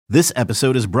This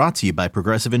episode is brought to you by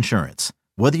Progressive Insurance.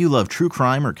 Whether you love true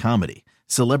crime or comedy,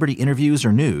 celebrity interviews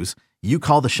or news, you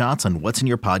call the shots on what's in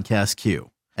your podcast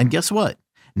queue. And guess what?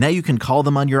 Now you can call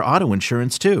them on your auto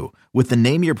insurance too with the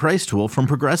Name Your Price tool from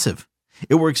Progressive.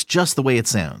 It works just the way it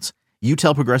sounds. You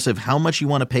tell Progressive how much you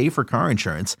want to pay for car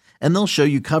insurance, and they'll show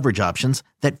you coverage options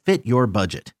that fit your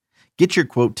budget. Get your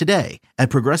quote today at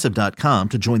Progressive.com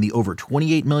to join the over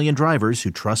 28 million drivers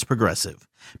who trust Progressive.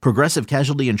 Progressive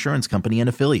Casualty Insurance Company and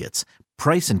Affiliates.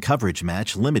 Price and coverage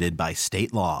match limited by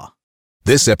state law.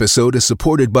 This episode is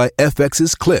supported by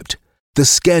FX's Clipped, the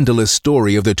scandalous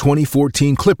story of the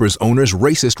 2014 Clippers owner's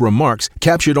racist remarks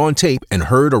captured on tape and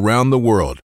heard around the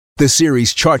world. The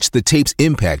series charts the tape's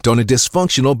impact on a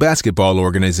dysfunctional basketball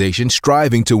organization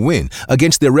striving to win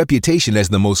against their reputation as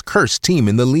the most cursed team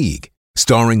in the league.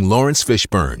 Starring Lawrence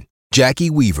Fishburne, Jackie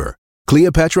Weaver,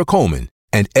 Cleopatra Coleman,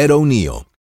 and Ed O'Neill.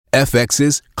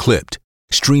 FX's Clipped,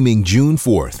 streaming June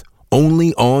 4th,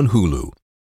 only on Hulu.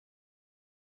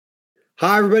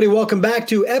 Hi, everybody. Welcome back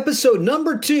to episode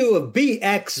number 2 of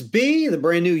BXB, the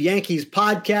brand new Yankees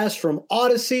podcast from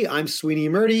Odyssey. I'm Sweeney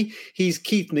Murdy. He's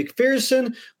Keith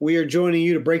McPherson. We are joining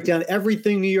you to break down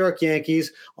everything New York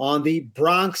Yankees on the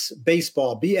Bronx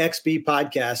Baseball BXB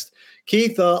podcast.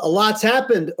 Keith, a lot's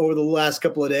happened over the last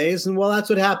couple of days, and well, that's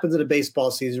what happens in a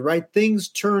baseball season, right? Things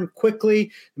turn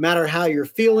quickly, no matter how you're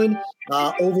feeling.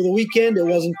 Over the weekend, it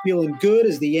wasn't feeling good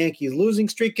as the Yankees' losing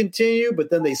streak continued, but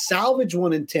then they salvage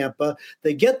one in Tampa.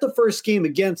 They get the first game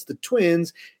against the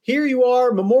Twins. Here you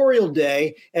are, Memorial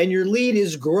Day, and your lead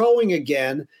is growing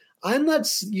again. I'm not,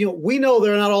 we know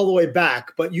they're not all the way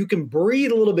back, but you can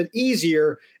breathe a little bit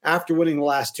easier after winning the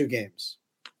last 2 games.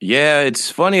 Yeah,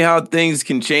 it's funny how things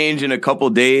can change in a couple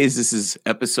days. This is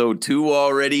episode 2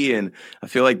 already, and I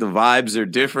feel like the vibes are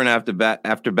different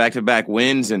after back-to-back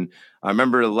wins. And I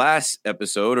remember the last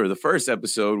episode, or the first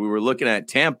episode, we were looking at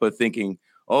Tampa thinking,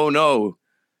 oh no,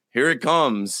 here it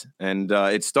comes. And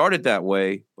it started that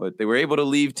way, but they were able to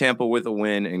leave Tampa with a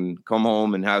win and come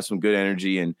home and have some good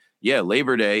energy. And yeah,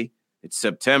 Labor Day, it's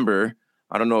September.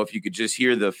 I don't know if you could just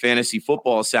hear the fantasy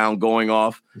football sound going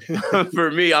off.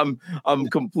 For me, I'm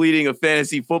completing a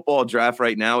fantasy football draft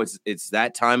right now. It's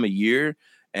that time of year,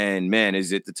 and man,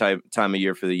 is it the time of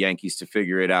year for the Yankees to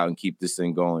figure it out and keep this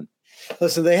thing going.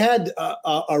 Listen, they had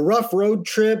a rough road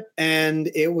trip, and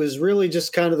it was really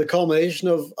just kind of the culmination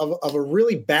of a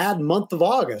really bad month of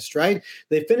August, right?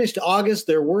 They finished August,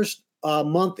 their worst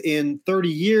month in 30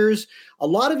 years. A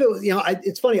lot of it,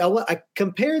 it's funny. I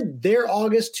compared their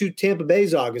August to Tampa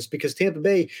Bay's August because Tampa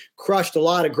Bay crushed a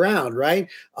lot of ground, right?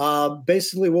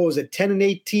 Basically, what was it,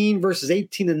 10-18 versus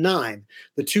 18-9,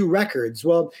 the 2 records.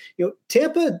 Well,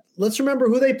 Tampa, let's remember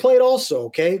who they played also,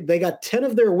 okay? They got 10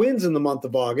 of their wins in the month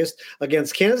of August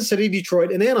against Kansas City,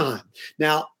 Detroit, and Anaheim.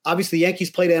 Now, obviously, the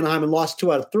Yankees played Anaheim and lost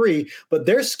 2 out of 3, but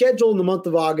their schedule in the month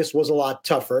of August was a lot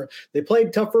tougher. They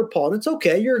played tougher opponents.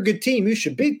 Okay, you're a good team. You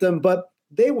should beat them, but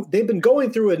they've been going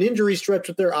through an injury stretch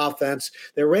with their offense.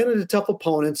 They ran into tough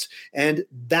opponents, and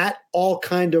that all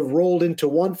kind of rolled into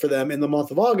one for them in the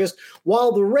month of August,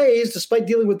 while the Rays, despite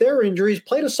dealing with their injuries,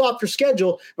 played a softer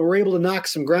schedule and were able to knock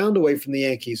some ground away from the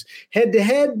Yankees.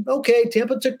 Head-to-head, okay,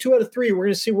 Tampa took 2 out of 3. We're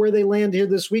going to see where they land here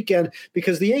this weekend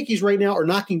because the Yankees right now are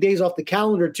knocking days off the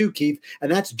calendar too, Keith,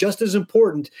 and that's just as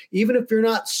important. Even if you're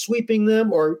not sweeping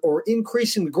them or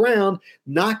increasing the ground,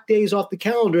 knock days off the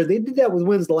calendar. They did that with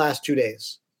wins the last 2 days.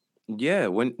 Yeah,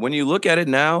 when you look at it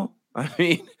now, I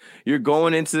mean, you're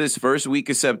going into this first week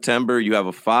of September. You have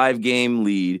a 5-game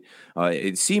lead.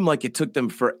 It seemed like it took them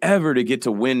forever to get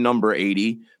to win number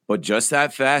 80, but just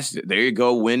that fast, there you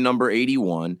go, win number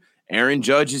 81. Aaron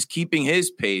Judge is keeping his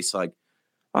pace. Like,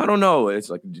 I don't know. It's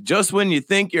like just when you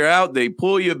think you're out, they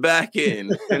pull you back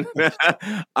in.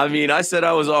 I mean, I said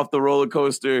I was off the roller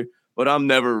coaster, but I'm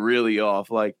never really off.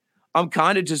 Like, I'm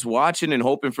kind of just watching and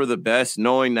hoping for the best,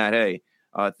 knowing that, hey,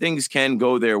 things can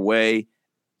go their way.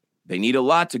 They need a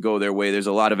lot to go their way. There's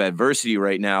a lot of adversity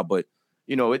right now, but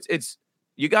it's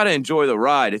you got to enjoy the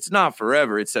ride. It's not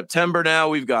forever. It's September now.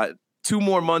 We've got 2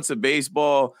 more months of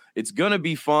baseball. It's gonna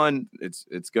be fun.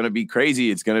 It's gonna be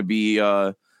crazy. It's gonna be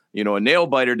a nail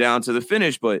biter down to the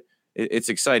finish, but it's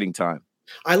exciting time.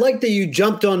 I like that you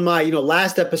jumped on my,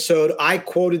 last episode, I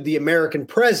quoted the American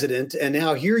president, and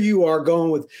now here you are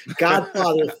going with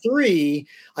Godfather 3.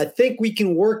 I think we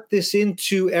can work this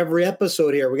into every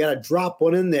episode here. We got to drop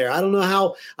one in there. I don't know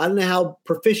how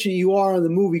proficient you are on the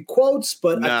movie quotes,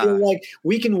 but I feel like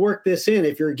we can work this in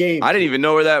if you're a game. I didn't even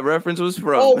know where that reference was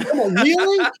from. Oh, come on.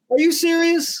 Really? Are you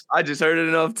serious? I just heard it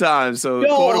enough times. So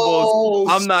quotables,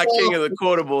 I'm not king of the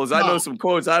quotables. I know some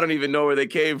quotes. I don't even know where they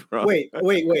came from. Wait.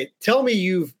 Tell me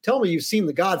you've seen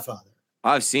The Godfather.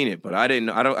 I've seen it, but I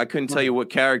couldn't tell you what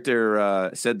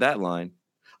character said that line.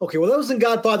 Okay, well, that was in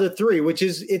Godfather 3, which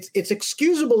is it's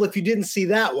excusable if you didn't see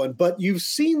that one, but you've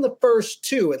seen the first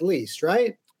two at least,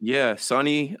 right? Yeah,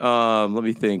 Sonny. Let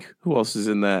me think. Who else is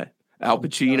in that? Al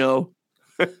Pacino.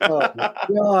 Oh my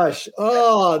gosh.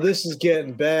 Oh, this is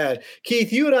getting bad.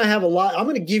 Keith, you and I have a lot. I'm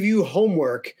going to give you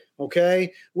homework,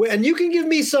 okay? And you can give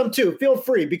me some too. Feel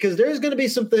free, because there's going to be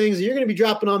some things that you're going to be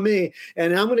dropping on me,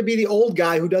 and I'm going to be the old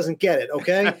guy who doesn't get it,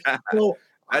 okay? So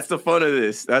that's the fun of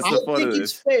this. I think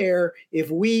it's fair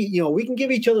if we can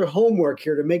give each other homework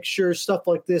here to make sure stuff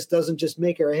like this doesn't just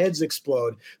make our heads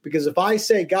explode. Because if I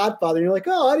say Godfather and you're like,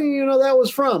 oh, I didn't even know that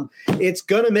was from, it's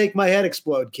going to make my head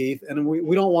explode, Keith. And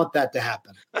we don't want that to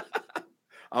happen.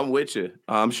 I'm with you.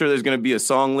 I'm sure there's going to be a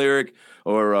song lyric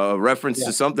or a reference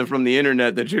to something from the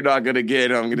internet that you're not going to get.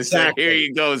 I'm going to say, here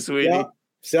you go, sweetie. Yeah.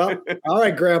 So, all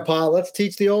right, Grandpa, let's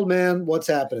teach the old man what's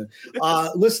happening.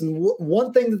 Listen,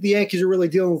 one thing that the Yankees are really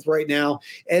dealing with right now,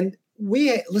 and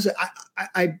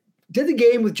I did the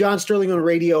game with John Sterling on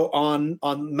radio on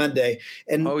Monday,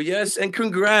 and yes, and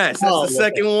congrats, that's the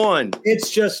second one.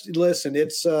 It's just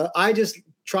I just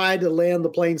tried to land the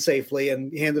plane safely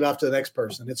and hand it off to the next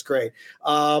person. It's great.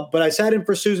 But I sat in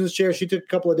for Susan's chair. She took a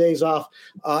couple of days off.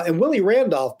 And Willie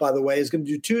Randolph, by the way, is going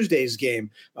to do Tuesday's game,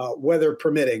 weather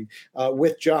permitting,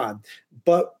 with John.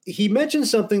 But he mentioned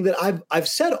something that I've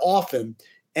said often.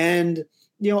 And,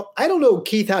 I don't know,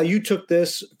 Keith, how you took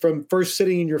this from first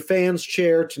sitting in your fan's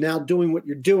chair to now doing what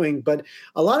you're doing. But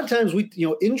a lot of times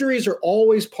injuries are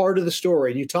always part of the story.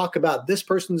 And you talk about this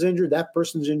person's injured, that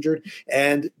person's injured.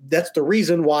 And that's the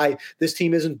reason why this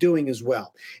team isn't doing as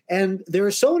well. And there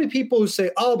are so many people who say,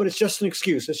 oh, but it's just an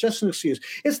excuse. It's just an excuse.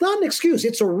 It's not an excuse.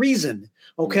 It's a reason.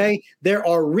 Okay. Mm-hmm. There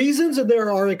are reasons and there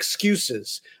are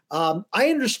excuses. I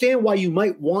understand why you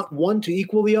might want one to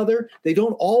equal the other. They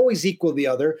don't always equal the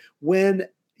other. When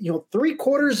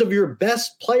 3/4 of your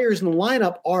best players in the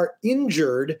lineup are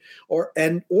injured, or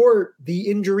the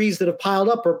injuries that have piled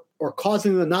up are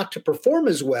causing them not to perform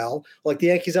as well, like the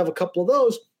Yankees have a couple of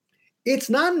those. It's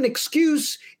not an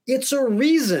excuse. It's a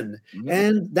reason. Mm-hmm.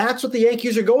 And that's what the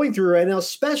Yankees are going through right now,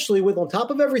 especially with, on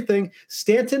top of everything,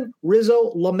 Stanton,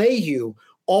 Rizzo, LeMahieu,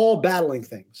 all battling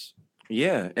things.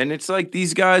 Yeah, and it's like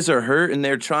these guys are hurt and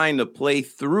they're trying to play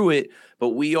through it,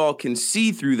 but we all can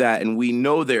see through that and we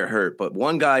know they're hurt. But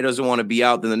one guy doesn't want to be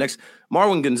out, then the next.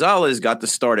 Marwin Gonzalez got the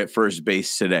start at first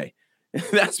base today.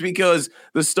 That's because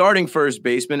the starting first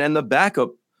baseman and the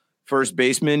backup first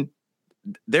baseman,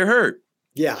 they're hurt.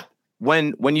 Yeah.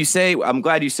 When you say, I'm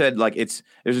glad you said, like, there's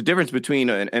a difference between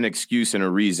an excuse and a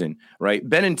reason, right?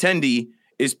 Benintendi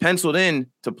is penciled in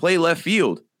to play left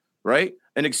field, right?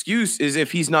 An excuse is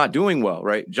if he's not doing well,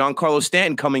 right? Giancarlo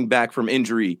Stanton coming back from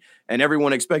injury, and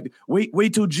everyone expected,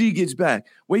 wait till G gets back.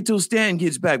 Wait till Stanton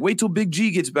gets back. Wait till Big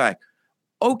G gets back.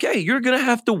 Okay, you're going to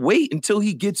have to wait until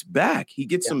he gets back. He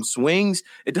gets some swings.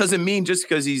 It doesn't mean just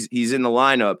because he's in the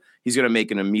lineup, he's going to make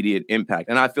an immediate impact.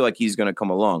 And I feel like he's going to come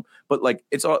along. But, like,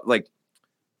 it's all, like,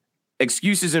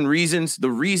 excuses and reasons. The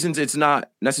reasons it's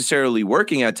not necessarily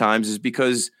working at times is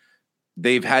because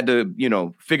they've had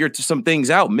to, figure some things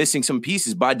out, missing some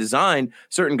pieces by design.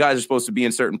 Certain guys are supposed to be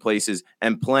in certain places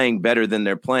and playing better than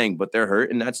they're playing, but they're hurt,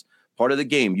 and that's part of the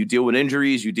game. You deal with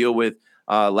injuries, you deal with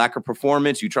lack of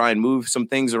performance, you try and move some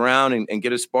things around and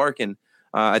get a spark, and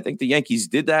I think the Yankees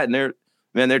did that, and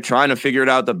they're trying to figure it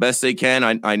out the best they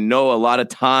can. I know a lot of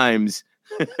times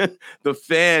the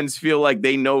fans feel like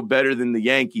they know better than the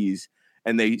Yankees,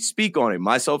 and they speak on it,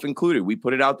 myself included. We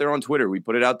put it out there on Twitter. We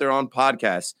put it out there on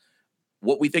podcasts.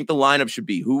 What we think the lineup should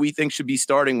be, who we think should be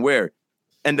starting where.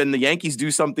 And then the Yankees do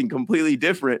something completely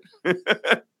different.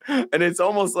 And it's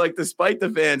almost like, despite the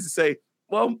fans, say,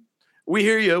 well, we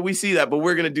hear you, we see that, but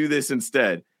we're going to do this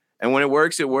instead. And when it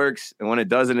works, it works. And when it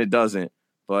doesn't, it doesn't.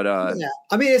 But yeah,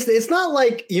 I mean, it's not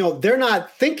like, they're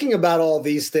not thinking about all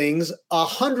these things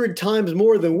 100 times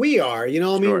more than we are. I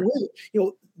mean,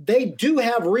 they do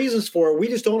have reasons for it. We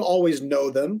just don't always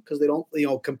know them because they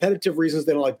don't, competitive reasons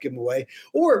they don't like to give them away.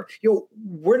 Or,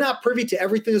 we're not privy to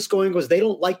everything that's going on because they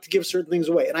don't like to give certain things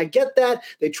away. And I get that.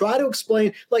 They try to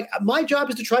explain. Like, my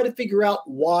job is to try to figure out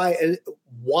why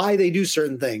they do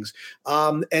certain things.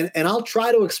 And I'll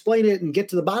try to explain it and get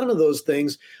to the bottom of those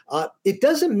things. It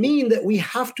doesn't mean that we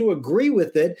have to agree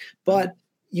with it, but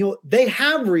they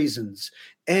have reasons.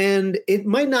 And it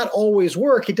might not always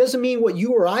work. It doesn't mean what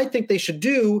you or I think they should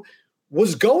do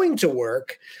was going to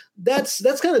work. That's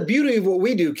kind of the beauty of what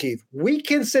we do, Keith. We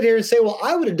can sit here and say, well,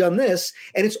 I would have done this.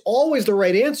 And it's always the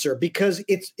right answer because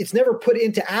it's never put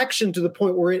into action to the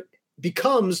point where it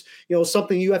becomes,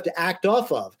 something you have to act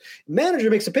off of. Manager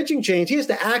makes a pitching change. He has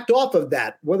to act off of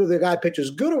that. Whether the guy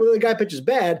pitches good or whether the guy pitches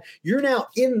bad, you're now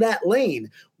in that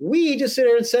lane. We just sit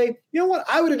there and say, you know what,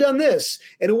 I would have done this,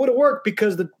 and it would have worked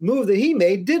because the move that he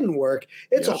made didn't work.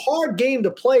 It's a hard game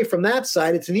to play from that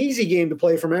side. It's an easy game to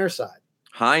play from our side.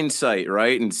 Hindsight,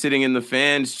 right? And sitting in the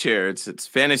fans chair. It's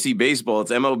fantasy baseball.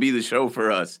 It's MLB the show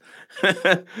for us.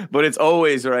 But it's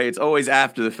always, right? It's always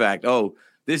after the fact. Oh,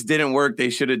 this didn't work. They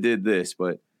should have did this.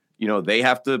 But, they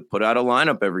have to put out a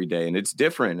lineup every day, and it's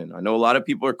different. And I know a lot of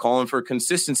people are calling for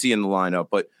consistency in the lineup,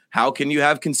 but how can you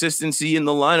have consistency in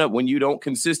the lineup when you don't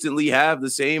consistently have the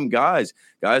same guys?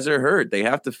 Guys are hurt. They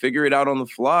have to figure it out on the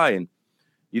fly, and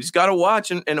you just got to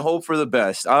watch and hope for the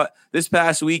best. This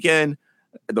past weekend,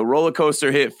 the roller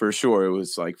coaster hit for sure. It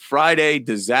was like Friday,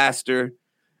 disaster,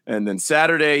 and then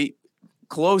Saturday,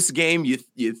 close game.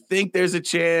 You think there's a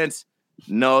chance.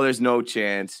 No, there's no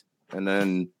chance. And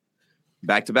then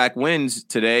back-to-back wins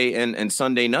today and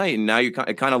Sunday night, and now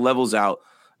it kind of levels out.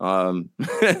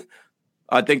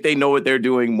 I think they know what they're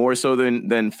doing more so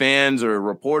than fans or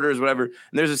reporters, whatever. And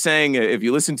there's a saying: if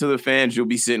you listen to the fans, you'll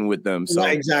be sitting with them. So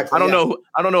right, exactly. I don't know.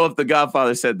 I don't know if The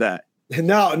Godfather said that.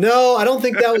 No, I don't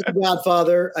think that was The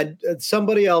Godfather.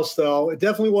 Somebody else, though. It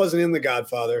definitely wasn't in The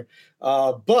Godfather.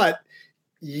 But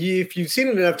if you've seen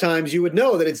it enough times, you would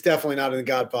know that it's definitely not in The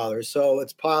Godfather. So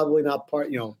it's probably not part.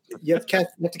 You have to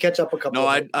catch up a couple. No,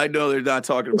 I know they're not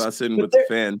talking about sitting with the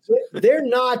fans. They're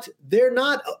not.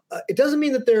 It doesn't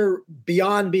mean that they're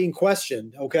beyond being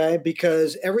questioned. Okay,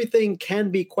 because everything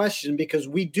can be questioned because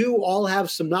we do all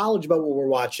have some knowledge about what we're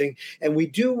watching, and we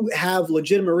do have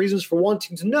legitimate reasons for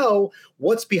wanting to know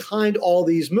what's behind all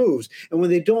these moves. And when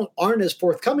they aren't as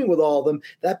forthcoming with all of them,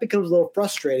 that becomes a little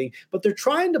frustrating. But they're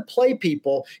trying to play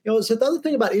people. It's the other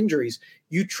thing about injuries.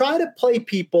 You try to play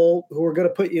people who are going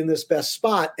to put you in this best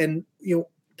spot, and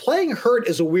playing hurt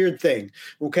is a weird thing.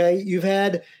 Okay, you've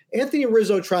had Anthony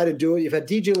Rizzo try to do it. You've had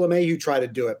DJ LeMahieu try to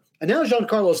do it. And now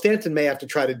Giancarlo Stanton may have to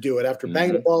try to do it after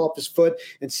banging the ball off his foot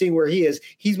and seeing where he is.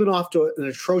 He's been off to an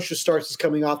atrocious start since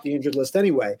coming off the injured list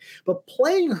anyway. But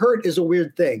playing hurt is a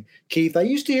weird thing, Keith. I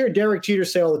used to hear Derek Jeter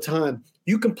say all the time,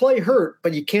 you can play hurt,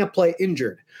 but you can't play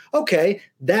injured. Okay,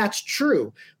 that's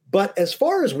true. But as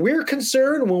far as we're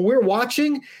concerned, when we're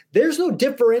watching, there's no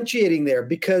differentiating there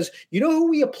because you know who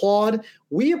we applaud?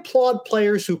 We applaud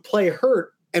players who play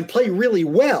hurt and play really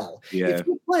well. Yeah. If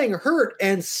you're playing hurt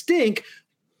and stink,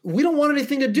 we don't want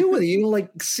anything to do with it.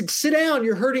 Sit down,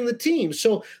 you're hurting the team.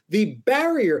 So the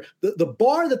barrier, the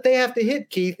bar that they have to hit,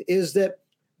 Keith, is that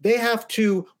they have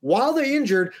to, while they're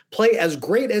injured, play as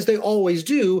great as they always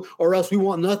do, or else we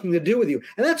want nothing to do with you.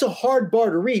 And that's a hard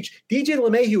bar to reach. DJ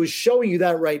LeMahieu is showing you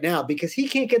that right now because he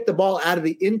can't get the ball out of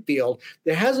the infield.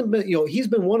 There hasn't been, he's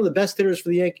been one of the best hitters for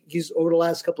the Yankees over the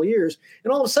last couple of years.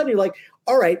 And all of a sudden you're like,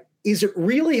 all right, is it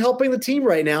really helping the team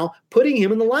right now, putting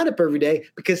him in the lineup every day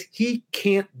because he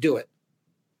can't do it?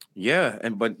 Yeah,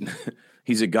 but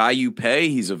he's a guy you pay.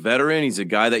 He's a veteran. He's a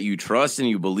guy that you trust and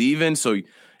you believe in. So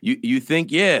you think,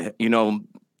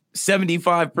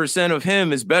 75% of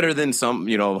him is better than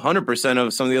 100%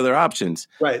 of some of the other options.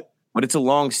 Right. But it's a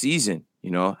long season.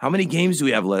 How many games do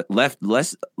we have left?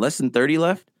 Less than 30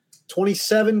 left?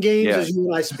 27 games as you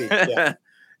and I speak. Yeah.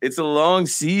 It's a long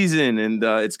season, and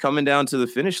it's coming down to the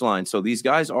finish line. So these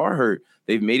guys are hurt.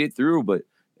 They've made it through, but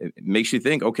it makes you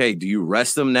think, okay, do you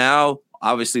rest them now?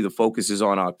 Obviously, the focus is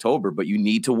on October, but you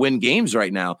need to win games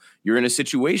right now. You're in a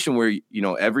situation where,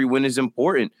 every win is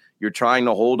important. You're trying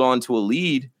to hold on to a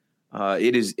lead.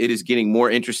 It is getting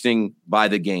more interesting by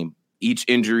the game. Each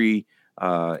injury,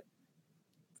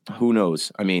 who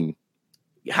knows? I mean,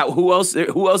 who else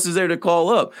is there to call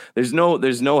up? There's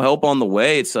no help on the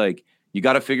way. It's like, you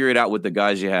got to figure it out with the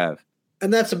guys you have.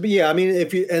 And that's if you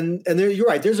you're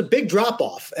right. There's a big drop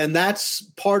off, and that's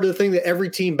part of the thing that every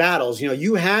team battles.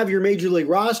 You have your major league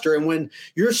roster, and when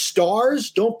your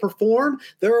stars don't perform,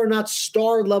 there are not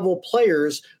star level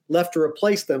players left to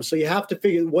replace them. So you have to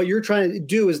figure what you're trying to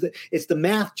do is that it's the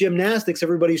math gymnastics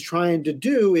everybody's trying to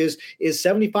do is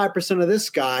 75% of this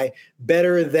guy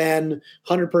better than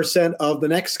 100% of the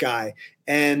next guy.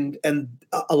 And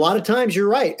a lot of times you're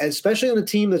right, especially on a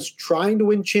team that's trying to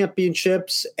win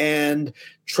championships and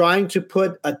trying to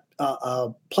put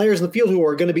players in the field who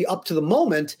are going to be up to the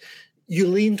moment. You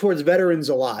lean towards veterans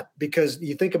a lot because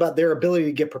you think about their ability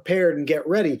to get prepared and get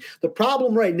ready. The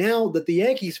problem right now that the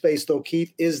Yankees face, though,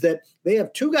 Keith, is that they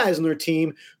have two guys on their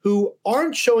team who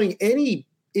aren't showing any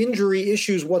injury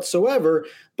issues whatsoever,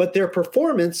 but their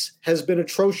performance has been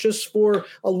atrocious for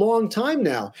a long time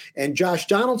now. And Josh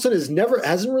Donaldson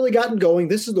hasn't really gotten going.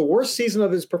 This is the worst season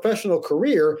of his professional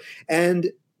career.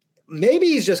 And maybe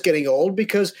he's just getting old,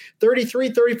 because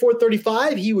 33, 34,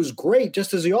 35, he was great,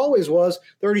 just as he always was.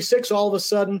 36, all of a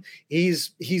sudden,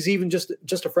 he's even just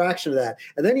a fraction of that.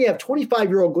 And then you have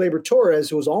 25-year-old Gleyber Torres,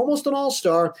 who was almost an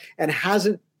all-star and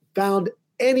hasn't found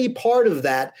any part of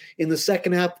that in the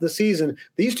second half of the season.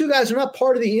 These two guys are not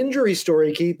part of the injury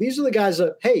story, Keith. These are the guys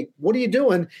that, hey, what are you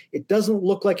doing? It doesn't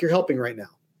look like you're helping right now.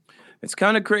 It's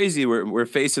kind of crazy. We're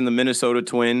facing the Minnesota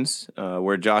Twins,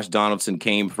 where Josh Donaldson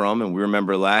came from, and we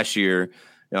remember last year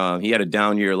he had a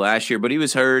down year last year, but he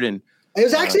was hurt, and he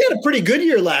was actually had a pretty good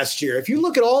year last year. If you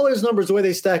look at all his numbers, the way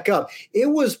they stack up, it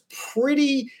was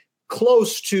pretty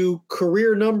close to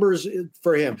career numbers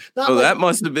for him. That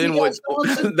must have been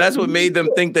that's what made them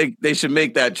think they should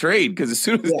make that trade, because as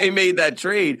soon as they made that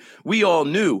trade, we all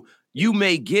knew you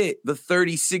may get the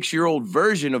 36-year-old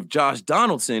version of Josh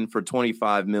Donaldson for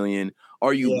 $25 million.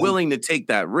 Are you willing to take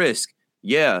that risk?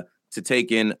 Yeah, to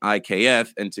take in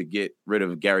IKF and to get rid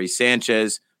of Gary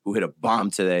Sanchez, who hit a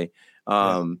bomb today,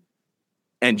 and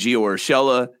Gio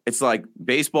Urshela. It's like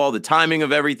baseball, the timing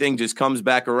of everything just comes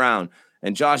back around.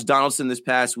 And Josh Donaldson this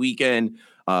past weekend,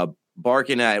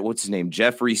 barking at, what's his name,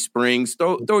 Jeffrey Springs,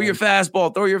 throw your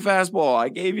fastball. I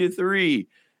gave you 3.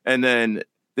 And then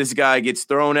this guy gets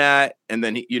thrown at, and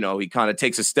then he kind of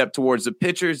takes a step towards the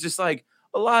pitcher. It's just like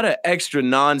a lot of extra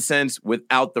nonsense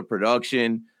without the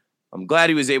production. I'm glad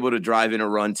he was able to drive in a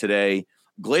run today.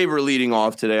 Gleyber leading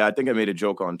off today. I think I made a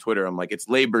joke on Twitter. I'm like, it's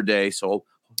Labor Day, so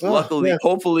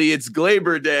hopefully it's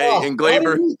Gleyber Day. And Gleyber.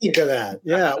 Why didn't you think of that?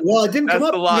 Yeah. Well, it didn't come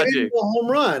up. The logic. A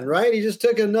home run, right? He just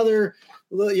took another.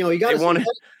 He got.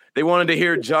 They wanted to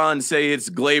hear John say it's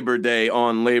Gleyber Day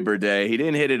on Labor Day. He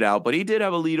didn't hit it out, but he did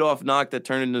have a leadoff knock that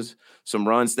turned into some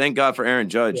runs. Thank God for Aaron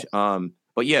Judge. Yeah.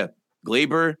 But yeah,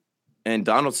 Gleyber and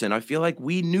Donaldson, I feel like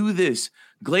we knew this.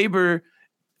 Gleyber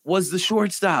was the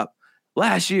shortstop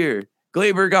last year.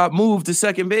 Gleyber got moved to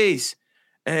second base.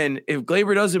 And if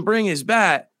Gleyber doesn't bring his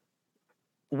bat,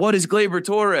 what is Gleyber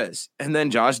Torres? And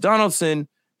then Josh Donaldson,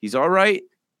 he's all right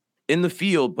in the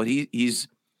field, but he's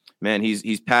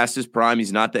past his prime.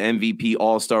 He's not the MVP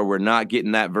all-star. We're not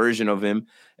getting that version of him.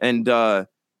 And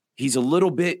he's a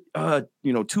little bit,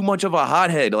 too much of a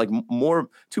hothead, like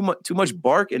too much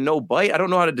bark and no bite. I don't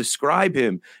know how to describe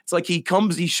him. It's like he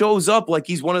shows up like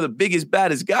he's one of the biggest,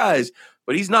 baddest guys,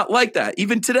 but he's not like that.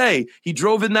 Even today, he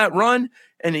drove in that run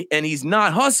and he's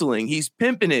not hustling. He's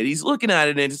pimping it. He's looking at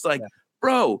it and it's like,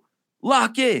 bro,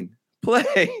 lock in. Play.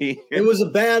 It was a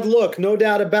bad look, no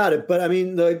doubt about it. But I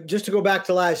mean, just to go back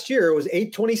to last year, it was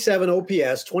 827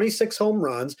 OPS, 26 home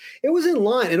runs. It was in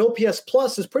line, and OPS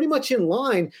plus is pretty much in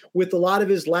line with a lot of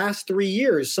his last 3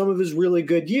 years, some of his really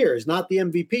good years. Not the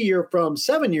MVP year from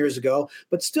 7 years ago,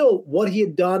 but still what he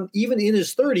had done, even in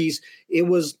his 30s, it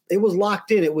was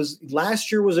locked in. It was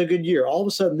last year was a good year. All of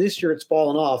a sudden, this year it's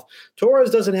fallen off.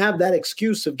 Torres doesn't have that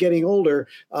excuse of getting older.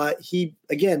 The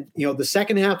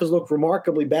second half has looked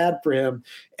remarkably bad for him.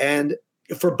 And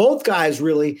for both guys,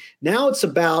 really, now it's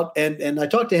about, and I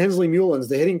talked to Hensley Mullins,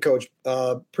 the hitting coach,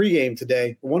 pregame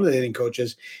today, one of the hitting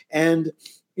coaches, and,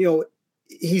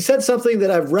 he said something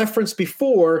that I've referenced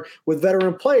before with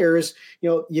veteran players.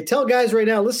 You tell guys right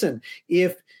now, listen,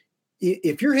 if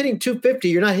you're hitting 250,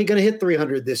 you're not going to hit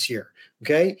 300 this year.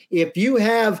 Okay. If you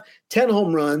have 10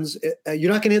 home runs,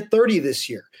 you're not going to hit 30 this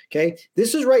year. Okay.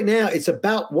 This is right now. It's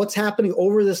about what's happening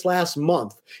over this last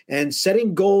month and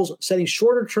setting goals, setting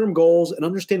shorter term goals and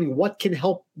understanding what can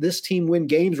help this team win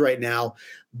games right now.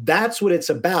 That's what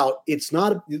it's about. It's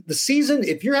not the season.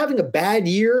 If you're having a bad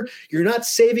year, you're not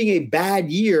saving a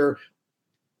bad year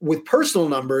with personal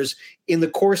numbers in the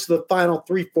course of the final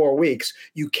 3-4 weeks.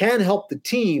 You can help the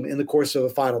team in the course of the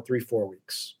final 3-4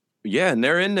 weeks. Yeah, and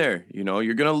they're in there.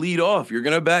 You're going to lead off. You're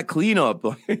going to bat cleanup.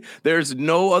 There's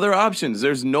no other options.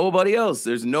 There's nobody else.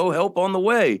 There's no help on the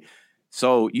way.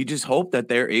 So you just hope that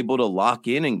they're able to lock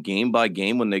in and game by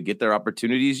game when they get their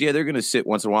opportunities. Yeah, they're going to sit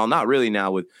once in a while. Not really now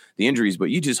with the injuries,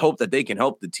 but you just hope that they can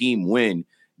help the team win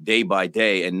day by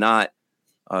day and not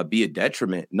be a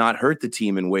detriment, not hurt the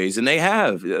team in ways. And they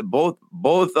have. Both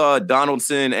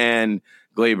Donaldson and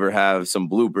Gleyber have some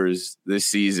bloopers this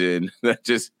season that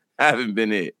just haven't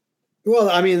been it.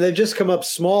 Well, I mean, they've just come up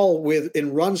small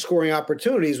in run scoring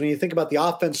opportunities. When you think about the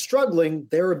offense struggling,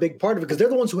 they're a big part of it because they're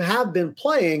the ones who have been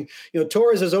playing.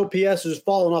 Torres' OPS has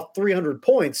fallen off 300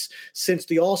 points since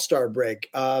the All-Star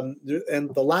break. And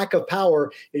the lack of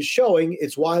power is showing.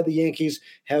 It's why the Yankees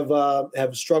have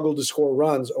struggled to score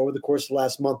runs over the course of the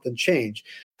last month and change.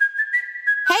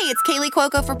 Hey, it's Kaylee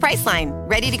Cuoco for Priceline.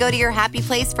 Ready to go to your happy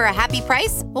place for a happy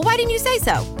price? Well, why didn't you say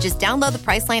so? Just download the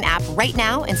Priceline app right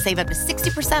now and save up to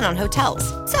 60% on hotels.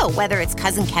 So whether it's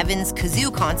Cousin Kevin's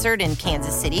Kazoo Concert in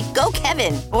Kansas City, go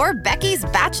Kevin, or Becky's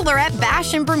Bachelorette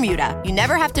Bash in Bermuda, you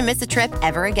never have to miss a trip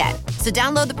ever again. So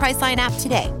download the Priceline app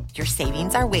today. Your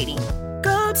savings are waiting.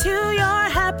 Go to your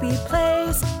happy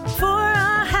place for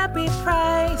a happy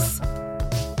price.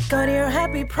 Go to your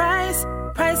happy price,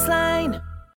 Priceline.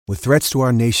 With threats to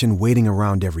our nation waiting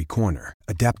around every corner,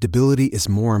 adaptability is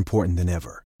more important than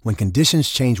ever. When conditions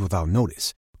change without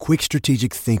notice, quick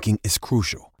strategic thinking is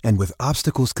crucial. And with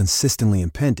obstacles consistently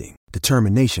impending,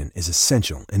 determination is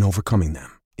essential in overcoming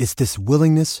them. It's this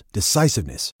willingness,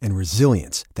 decisiveness, and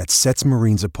resilience that sets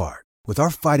Marines apart. With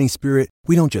our fighting spirit,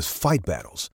 we don't just fight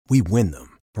battles, we win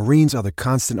them. Marines are the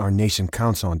constant our nation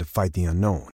counts on to fight the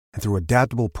unknown. And through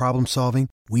adaptable problem solving,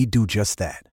 we do just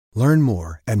that. Learn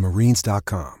more at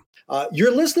marines.com.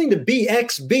 You're listening to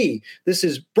BXB. This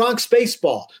is Bronx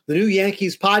Baseball, the new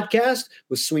Yankees podcast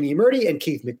with Sweeney Murdy and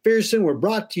Keith McPherson. We're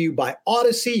brought to you by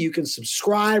Odyssey. You can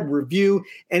subscribe, review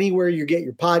anywhere you get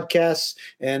your podcasts,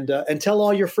 and tell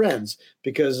all your friends,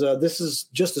 because this is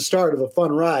just the start of a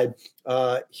fun ride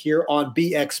here on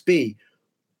BXB.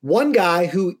 One guy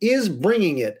who is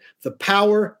bringing it, the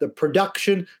power, the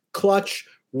production, clutch,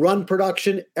 run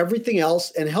production, everything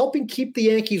else, and helping keep the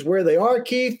Yankees where they are,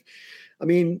 Keith. I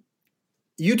mean,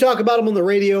 you talk about him on the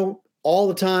radio all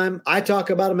the time. I talk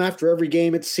about him after every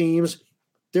game, it seems.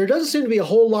 There doesn't seem to be a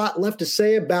whole lot left to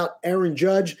say about Aaron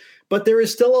Judge, but there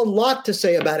is still a lot to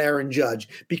say about Aaron Judge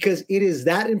because it is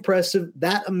that impressive,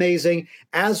 that amazing.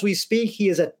 As we speak, he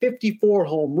is at 54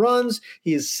 home runs.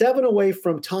 He is 7 away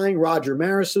from tying Roger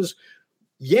Maris's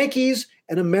Yankees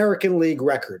and American League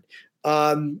record.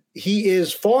 He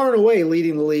is far and away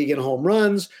leading the league in home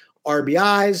runs,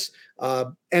 RBIs,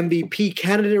 MVP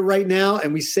candidate right now.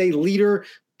 And we say leader,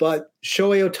 but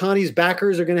Shohei Ohtani's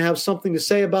backers are going to have something to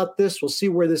say about this. We'll see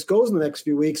where this goes in the next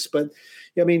few weeks. But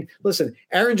I mean, listen,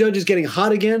 Aaron Judge is getting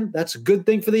hot again. That's a good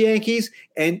thing for the Yankees.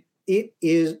 And he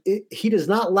does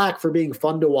not lack for being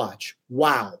fun to watch.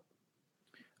 Wow.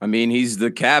 I mean, he's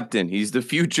the captain. He's the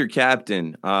future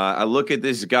captain. I look at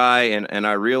this guy and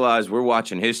I realize we're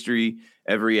watching history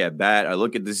every at bat. I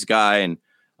look at this guy and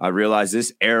I realize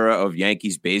this era of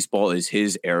Yankees baseball is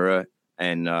his era.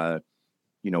 And,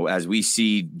 as we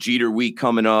see Jeter week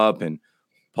coming up and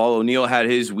Paul O'Neill had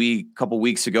his week a couple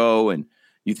weeks ago, and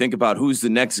you think about who's the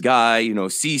next guy,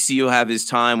 CeCe will have his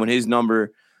time when his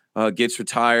number gets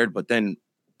retired, but then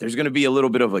there's going to be a little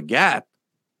bit of a gap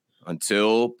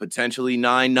until potentially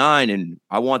 9-9. And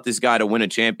I want this guy to win a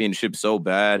championship so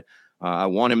bad. I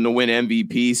want him to win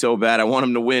MVP so bad. I want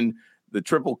him to win the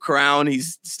Triple Crown.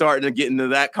 He's starting to get into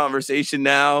that conversation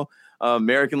now,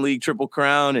 American League Triple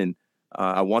Crown. And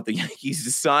I want the Yankees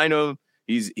to sign him.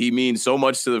 He means so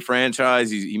much to the franchise.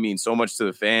 He means so much to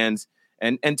the fans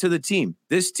and to the team.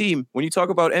 This team, when you talk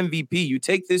about MVP, you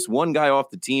take this one guy off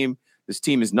the team, this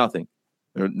team is nothing.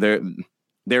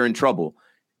 They're in trouble.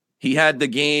 He had the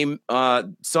game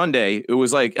Sunday. It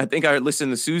was like, I think I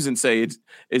listened to Susan say,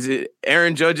 is it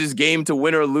Aaron Judge's game to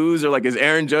win or lose? Or like, is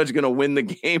Aaron Judge going to win the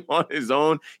game on his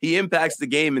own? He impacts the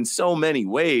game in so many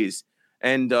ways.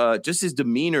 And just his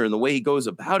demeanor and the way he goes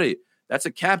about it, that's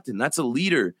a captain. That's a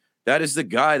leader. That is the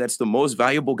guy. That's the most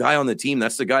valuable guy on the team.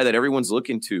 That's the guy that everyone's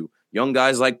looking to. Young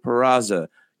guys like Peraza,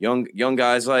 young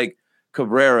guys like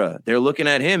Cabrera, they're looking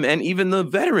at him. And even the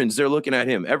veterans, they're looking at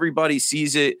him. Everybody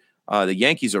sees it. The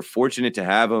Yankees are fortunate to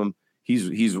have him.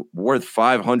 He's worth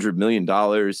 $500 million.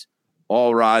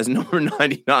 All rise, number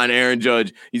 99, Aaron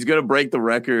Judge. He's going to break the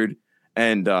record.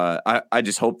 And I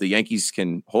just hope the Yankees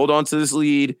can hold on to this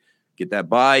lead, get that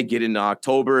bye, get into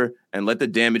October, and let the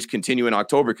damage continue in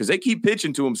October because they keep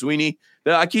pitching to him, Sweeney.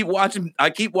 I keep watching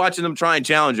them try and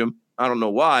challenge him. I don't know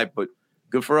why, but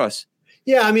good for us.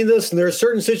 Yeah, I mean, listen, there are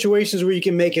certain situations where you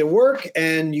can make it work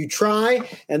and you try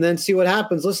and then see what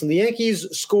happens. Listen, the Yankees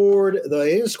they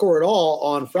didn't score at all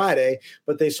on Friday,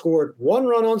 but they scored 1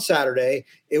 run on Saturday.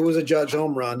 It was a Judge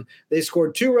home run. They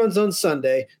scored 2 runs on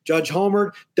Sunday. Judge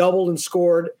homered, doubled, and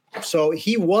scored. So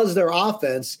he was their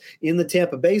offense in the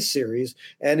Tampa Bay series.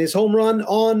 And his home run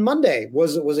on Monday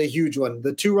was a huge one.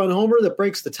 The 2-run homer that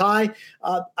breaks the tie.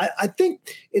 I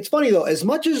think it's funny, though, as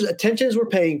much as attention as we're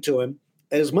paying to him,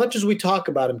 as much as we talk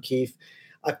about him, Keith,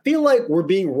 I feel like we're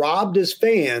being robbed as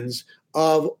fans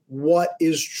of what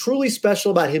is truly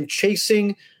special about him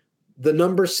chasing the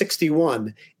number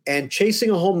 61 and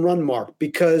chasing a home run mark,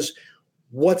 because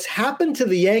what's happened to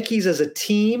the Yankees as a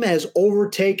team has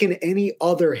overtaken any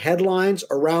other headlines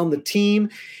around the team.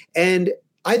 And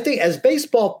I think as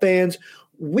baseball fans,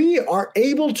 we are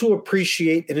able to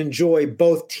appreciate and enjoy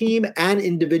both team and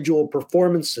individual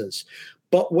performances.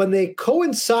 But when they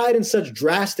coincide in such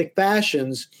drastic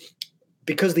fashions,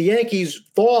 because the Yankees'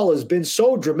 fall has been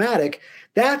so dramatic,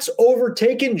 that's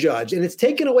overtaken Judge. And it's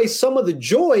taken away some of the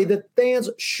joy that fans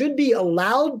should be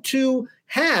allowed to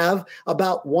have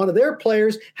about one of their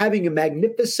players having a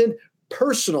magnificent,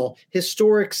 personal,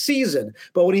 historic season.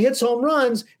 But when he hits home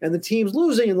runs and the team's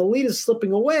losing and the lead is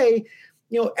slipping away,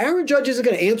 Aaron Judge isn't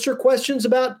going to answer questions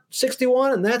about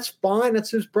 61, and that's fine.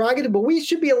 That's his prerogative. But we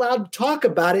should be allowed to talk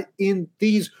about it in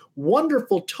these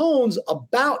wonderful tones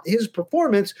about his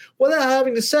performance without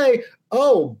having to say,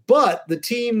 oh, but the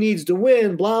team needs to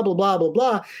win, blah, blah, blah, blah,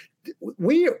 blah.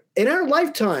 We, in our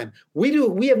lifetime,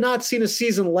 we have not seen a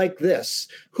season like this.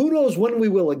 Who knows when we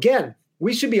will again?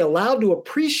 We should be allowed to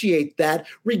appreciate that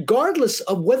regardless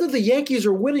of whether the Yankees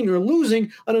are winning or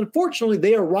losing. And unfortunately,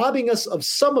 they are robbing us of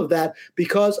some of that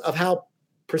because of how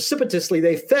precipitously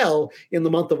they fell in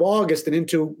the month of August and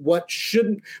into what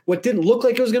didn't look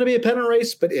like it was going to be a pennant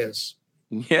race, but is.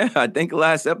 Yeah, I think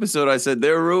last episode I said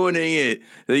they're ruining it.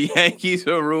 The Yankees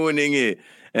are ruining it.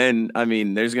 And I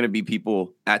mean, there's going to be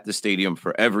people at the stadium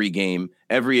for every game,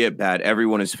 every at bat.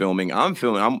 Everyone is filming. I'm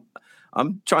filming.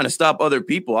 I'm trying to stop other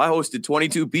people. I hosted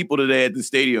 22 people today at the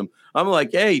stadium. I'm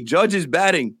like, hey, Judge is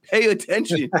batting. Pay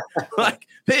attention.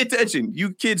 Pay attention.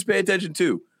 You kids pay attention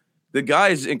too. The guy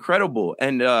is incredible.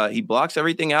 And he blocks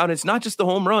everything out. It's not just the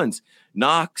home runs.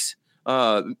 Knocks,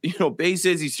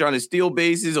 bases. He's trying to steal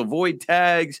bases, avoid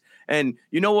tags. And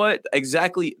you know what?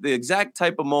 Exactly the exact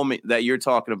type of moment that you're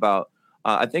talking about.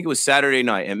 I think it was Saturday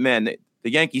night. And man,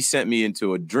 the Yankees sent me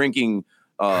into a drinking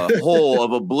hole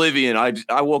of oblivion.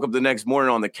 I woke up the next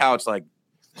morning on the couch like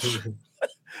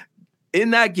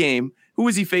in that game. Who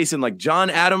was he facing? Like John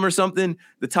Adam or something?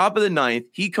 The top of the ninth,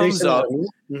 he comes Jason up.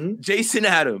 Adam. Jason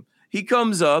Adam. He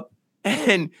comes up,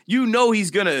 and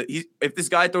if this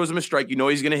guy throws him a strike,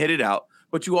 he's gonna hit it out.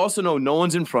 But you also know no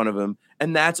one's in front of him,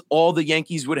 and that's all the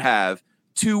Yankees would have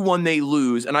 2-1 they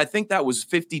lose. And I think that was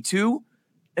 52.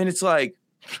 And it's like,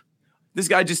 this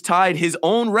guy just tied his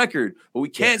own record, but we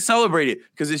can't celebrate it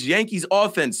because this Yankees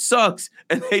offense sucks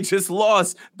and they just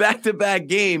lost back-to-back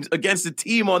games against a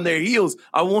team on their heels.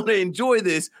 I want to enjoy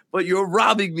this, but you're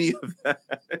robbing me of that.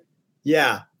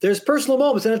 Yeah, there's personal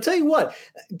moments. And I'll tell you what,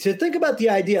 to think about the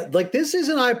idea, like this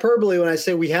isn't hyperbole when I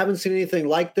say we haven't seen anything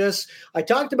like this. I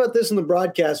talked about this in the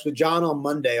broadcast with John on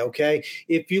Monday, okay?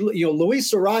 If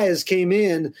Luis Arias came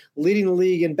in leading the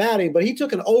league in batting, but he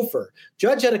took an offer.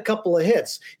 Judge had a couple of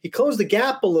hits. He closed the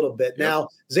gap a little bit. Yep. Now,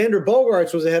 Xander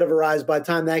Bogaerts was ahead of Arias by the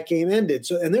time that game ended.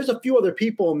 So, and there's a few other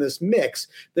people in this mix.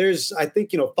 There's, I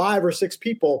think, 5 or 6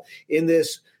 people in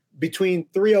this between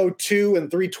 302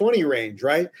 and 320 range,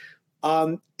 right?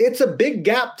 It's a big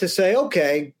gap to say,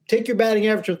 okay, take your batting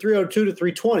average from 302 to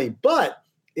 320. But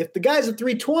if the guys at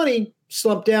 320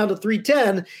 slump down to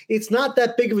 310, it's not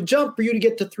that big of a jump for you to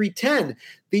get to 310.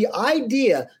 The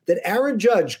idea that Aaron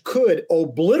Judge could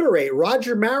obliterate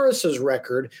Roger Maris's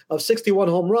record of 61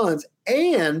 home runs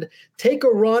and take a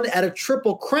run at a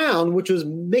triple crown, which was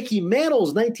Mickey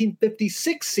Mantle's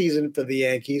 1956 season for the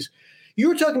Yankees. You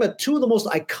were talking about 2 of the most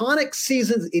iconic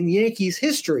seasons in Yankees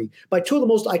history by 2 of the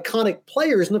most iconic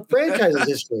players in the franchise's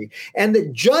history. And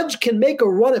that Judge can make a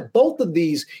run at both of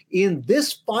these in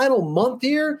this final month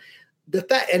here. I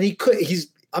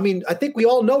think we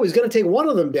all know he's going to take one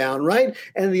of them down, right?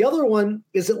 And the other one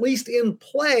is at least in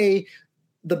play.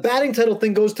 The batting title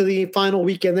thing goes to the final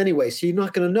weekend anyway, so you're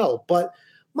not going to know. But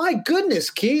my goodness,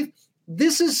 Keith,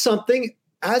 this is something,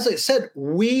 as I said,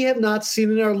 we have not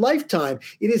seen in our lifetime.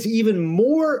 It is even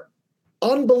more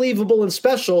unbelievable and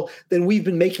special than we've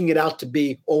been making it out to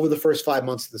be over the first 5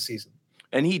 months of the season.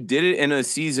 And he did it in a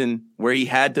season where he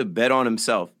had to bet on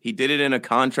himself. He did it in a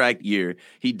contract year.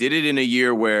 He did it in a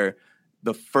year where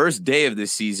the first day of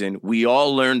this season, we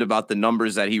all learned about the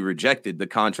numbers that he rejected, the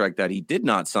contract that he did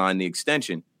not sign, the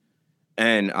extension.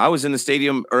 And I was in the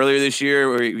stadium earlier this year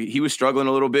where he was struggling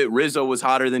a little bit. Rizzo was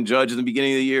hotter than Judge in the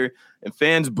beginning of the year, and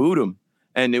fans booed him.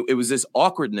 And it was this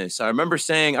awkwardness. I remember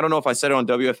saying, I don't know if I said it on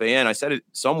WFAN. I said it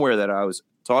somewhere that I was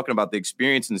talking about the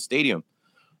experience in the stadium.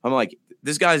 I'm like,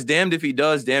 this guy's damned if he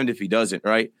does, damned if he doesn't,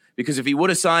 right? Because if he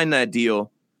would have signed that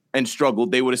deal and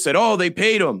struggled, they would have said, oh, they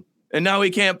paid him, and now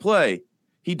he can't play.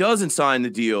 He doesn't sign the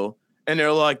deal, and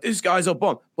they're like, this guy's a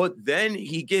bum. But then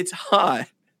he gets hot.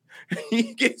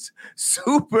 He gets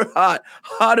super hot,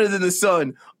 hotter than the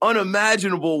sun,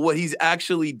 unimaginable what he's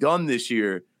actually done this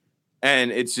year. And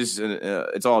it's just,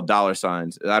 it's all dollar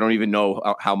signs. I don't even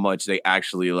know how much they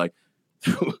actually like.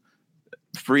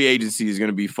 Free agency is going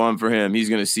to be fun for him. He's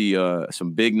going to see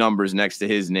some big numbers next to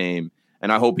his name.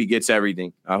 and I hope he gets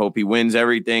everything. I hope he wins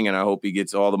everything, and I hope he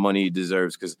gets all the money he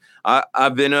deserves, because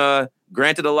I've been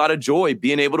granted a lot of joy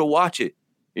being able to watch it,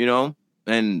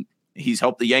 and he's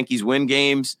helped the Yankees win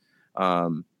games. I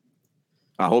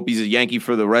hope he's a Yankee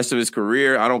for the rest of his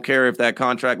career. I don't care if that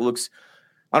contract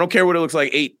I don't care what it looks like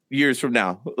 8 years from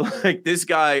now. Like, this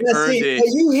guy earned it.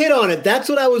 You hit on it. That's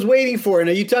what I was waiting for.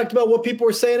 Now, you talked about what people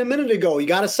were saying a minute ago. You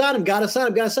got to sign him, got to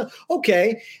sign him.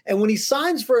 Okay. And when he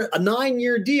signs for a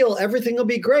 9-year deal, everything will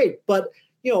be great. But,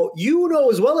 you know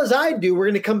as well as I do, we're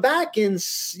going to come back in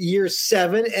years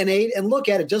 7 and 8 and look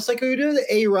at it just like we did with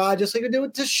A-Rod, just like we did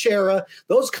with Teixeira.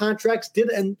 Those contracts did,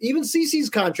 and even CeCe's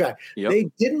contract,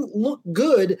 They didn't look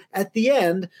good at the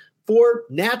end for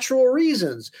natural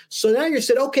reasons. So now you're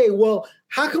saying, okay, well,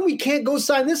 how come we can't go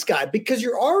sign this guy? Because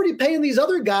you're already paying these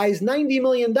other guys $90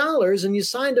 million and you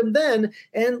signed them then.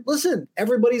 And listen,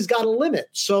 everybody's got a limit.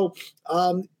 So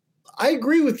I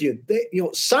agree with you.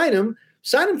 Sign him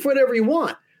for whatever you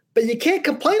want, but you can't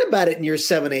complain about it in year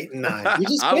 7, 8, and 9. You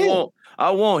just can't. I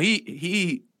won't.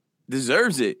 He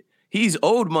deserves it. He's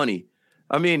owed money.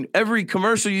 I mean, every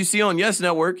commercial you see on Yes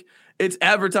Network, it's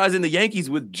advertising the Yankees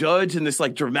with Judge and this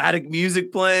like dramatic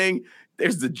music playing.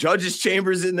 There's the judges'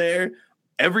 chambers in there.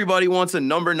 Everybody wants a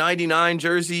number 99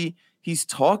 jersey. He's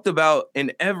talked about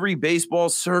in every baseball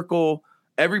circle.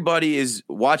 Everybody is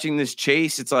watching this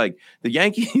chase. It's like the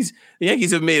Yankees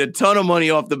have made a ton of money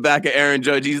off the back of Aaron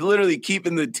Judge. He's literally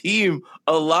keeping the team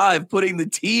alive, putting the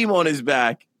team on his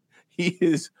back. He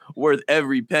is worth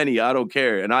every penny. I don't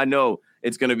care. And I know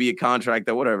it's going to be a contract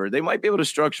that whatever. They might be able to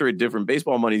structure it different.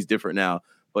 Baseball money is different now,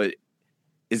 but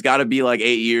it's got to be like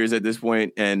 8 years at this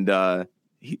point, and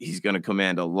he's going to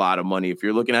command a lot of money. If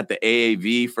you're looking at the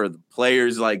AAV for the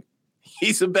players, like,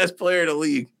 he's the best player in the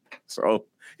league. So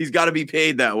he's got to be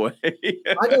paid that way.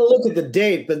 I got to look at the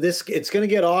date, but it's going to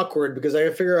get awkward because I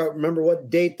got to remember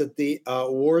what date that the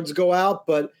awards go out.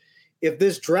 But if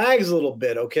this drags a little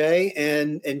bit, okay,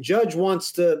 and Judge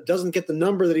doesn't get the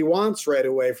number that he wants right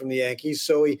away from the Yankees,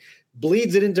 so he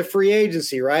bleeds it into free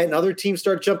agency, right? And other teams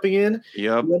start jumping in.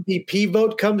 Yep. The MVP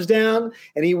vote comes down,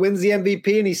 and he wins the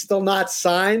MVP, and he's still not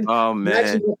signed. Oh,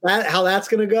 man. How that's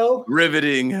going to go?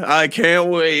 Riveting. I can't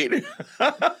wait.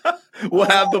 We'll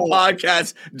have the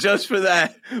podcast just for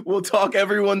that. We'll talk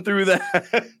everyone through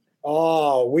that.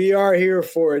 Oh, we are here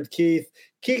for it, Keith.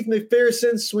 Keith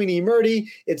McPherson, Sweeney Murdy.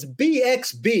 It's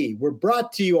BXB. We're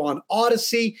brought to you on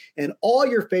Odyssey and all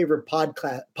your favorite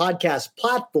podcast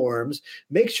platforms.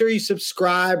 Make sure you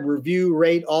subscribe, review,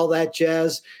 rate, all that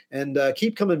jazz, and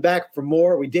keep coming back for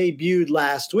more. We debuted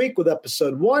last week with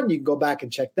episode 1. You can go back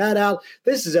and check that out.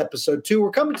 This is episode 2. We're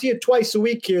coming to you twice a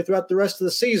week here throughout the rest of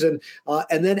the season,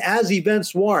 and then as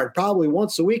events warrant, probably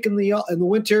once a week in the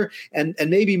winter, and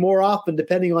maybe more often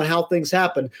depending on how things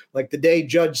happen, like the day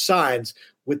Judge signs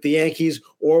with the Yankees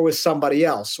or with somebody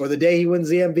else, or the day he wins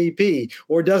the MVP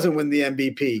or doesn't win the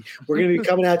MVP. We're going to be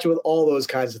coming at you with all those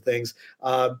kinds of things.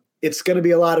 It's going to be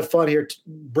a lot of fun here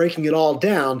breaking it all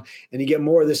down, and you get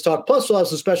more of this talk. Plus, we'll have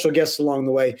some special guests along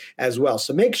the way as well.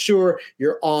 So make sure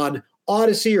you're on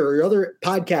Odyssey or your other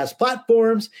podcast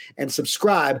platforms and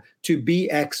subscribe to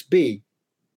BXB.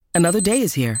 Another day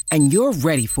is here, and you're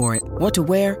ready for it. What to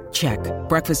wear? Check.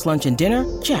 Breakfast, lunch, and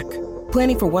dinner? Check.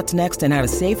 Planning for what's next and how to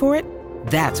save for it?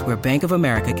 That's where Bank of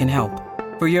America can help.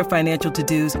 For your financial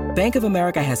to-dos, Bank of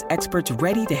America has experts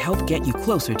ready to help get you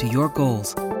closer to your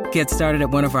goals. Get started at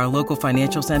one of our local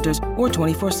financial centers or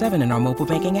 24/7 in our mobile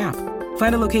banking app.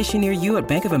 Find a location near you at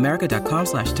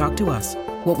bankofamerica.com/talktous.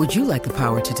 What would you like the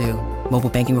power to do? Mobile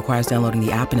banking requires downloading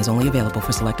the app and is only available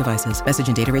for select devices. Message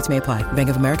and data rates may apply. Bank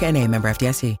of America N.A., member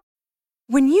FDIC.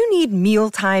 When you need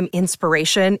mealtime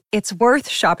inspiration, it's worth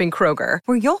shopping Kroger,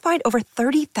 where you'll find over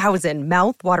 30,000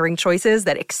 mouth-watering choices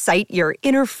that excite your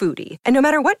inner foodie. And no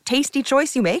matter what tasty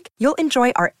choice you make, you'll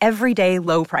enjoy our everyday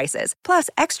low prices, plus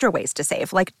extra ways to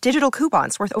save, like digital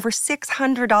coupons worth over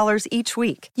 $600 each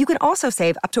week. You can also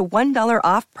save up to $1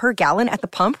 off per gallon at the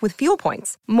pump with fuel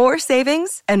points. More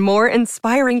savings and more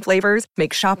inspiring flavors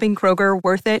make shopping Kroger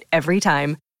worth it every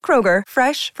time. Kroger,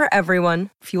 fresh for everyone.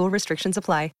 Fuel restrictions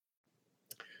apply.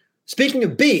 Speaking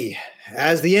of B,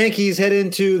 as the Yankees head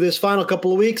into this final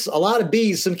couple of weeks, a lot of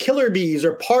Bs, some killer Bs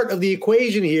are part of the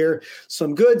equation here.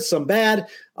 Some good, some bad,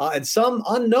 and some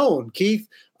unknown, Keith.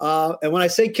 And when I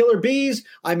say killer Bs,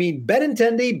 I mean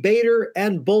Benintendi, Bader,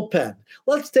 and bullpen.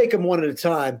 Let's take them one at a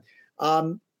time.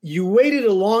 You waited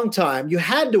a long time. You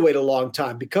had to wait a long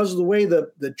time because of the way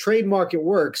the trade market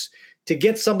works to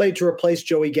get somebody to replace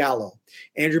Joey Gallo.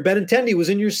 Andrew Benintendi was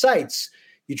in your sights.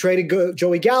 You traded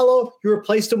Joey Gallo, you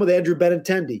replaced him with Andrew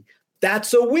Benintendi.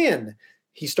 That's a win.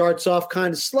 He starts off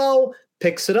kind of slow,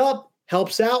 picks it up,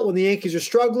 helps out when the Yankees are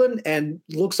struggling and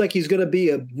looks like he's going to be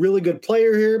a really good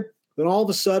player here. Then all of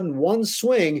a sudden, one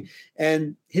swing,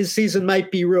 and his season might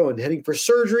be ruined. Heading for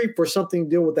surgery for something to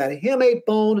do with that hamate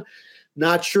bone.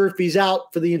 Not sure if he's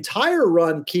out for the entire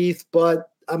run, Keith, but,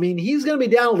 I mean, he's going to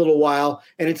be down a little while,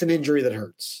 and it's an injury that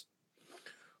hurts.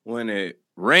 When it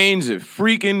rains, it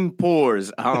freaking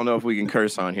pours. I don't know if we can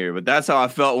curse on here, but that's how I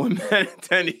felt when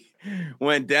Benintendi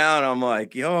went down. I'm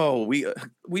like, yo,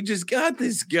 we just got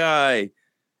this guy.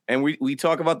 And we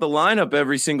talk about the lineup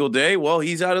every single day. Well,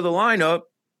 he's out of the lineup.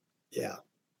 Yeah.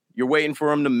 You're waiting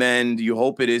for him to mend. You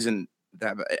hope it isn't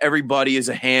that. Everybody is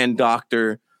a hand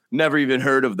doctor. Never even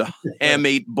heard of the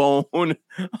hamate bone.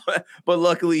 But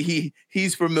luckily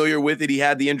he's familiar with it. He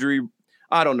had the injury.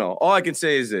 I don't know. All I can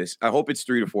say is this. I hope it's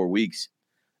 3 to 4 weeks.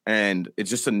 And it's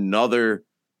just another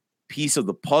piece of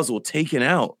the puzzle taken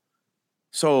out.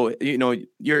 So,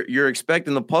 you're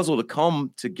expecting the puzzle to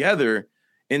come together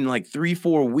in like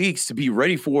 3-4 weeks to be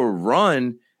ready for a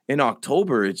run in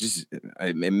October.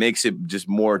 It makes it just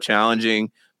more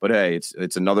challenging, but hey,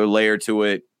 it's another layer to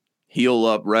it. Heal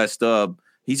up, rest up.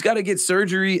 He's got to get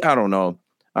surgery. I don't know.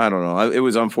 It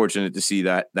was unfortunate to see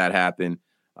that happen.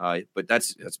 But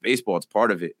that's baseball. It's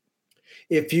part of it.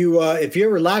 If you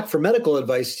ever lack for medical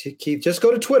advice, Keith, just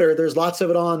go to Twitter. There's lots of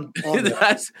it on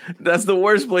that's the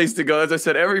worst place to go. As I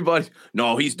said, everybody,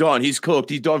 no, he's done. He's cooked.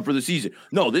 He's done for the season.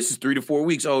 No, this is 3 to 4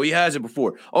 weeks. Oh, he has it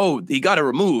before. Oh, he got it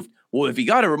removed. Well, if he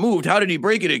got it removed, how did he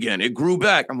break it again? It grew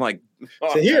back. I'm like,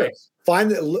 so here,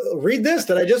 read this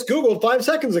that I just Googled 5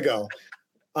 seconds ago.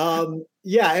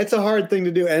 Yeah, it's a hard thing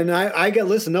to do. And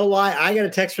listen, no lie. I got a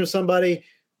text from somebody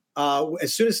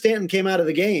as soon as Stanton came out of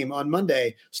the game on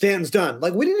Monday. Stanton's done.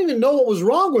 Like, we didn't even know what was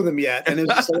wrong with him yet. And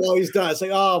it's just like, oh, he's done. It's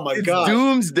like, oh my God.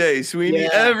 Doomsday, Sweeney. Yeah.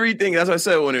 Everything. That's what I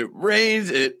said. When it rains,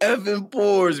 it effing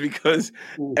pours because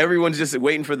everyone's just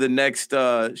waiting for the next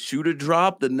shoe to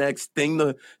drop, the next thing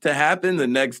to happen, the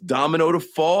next domino to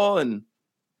fall. And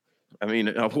I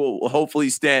mean, hopefully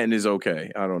Stanton is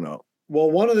okay. I don't know. Well,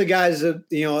 one of the guys that,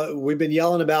 we've been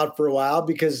yelling about for a while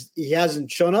because he hasn't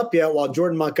shown up yet while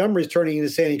Jordan Montgomery is turning into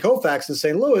Sandy Koufax in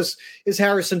St. Louis is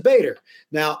Harrison Bader.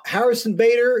 Now, Harrison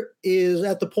Bader is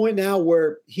at the point now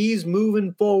where he's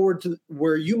moving forward to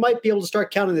where you might be able to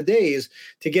start counting the days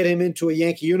to get him into a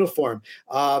Yankee uniform.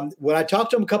 When I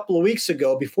talked to him a couple of weeks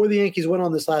ago, before the Yankees went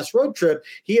on this last road trip,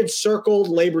 he had circled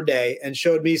Labor Day and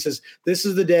showed me, he says, this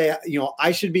is the day,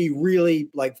 I should be really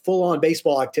like full on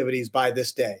baseball activities by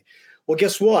this day. Well,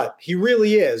 guess what? He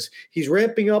really is. He's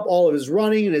ramping up all of his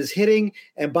running and his hitting.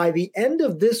 And by the end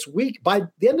of this week,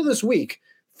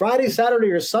 Friday,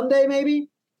 Saturday, or Sunday, maybe,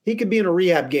 he could be in a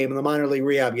rehab game, in the minor league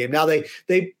rehab game. Now,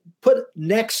 they put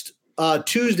next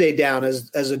Tuesday down as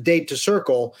a date to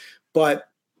circle. But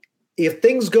if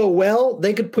things go well,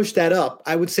 they could push that up.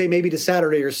 I would say maybe to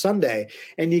Saturday or Sunday.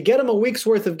 And you get him a week's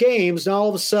worth of games. Now, all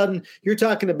of a sudden, you're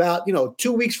talking about,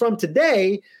 2 weeks from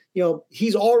today,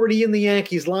 he's already in the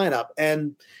Yankees lineup.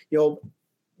 And,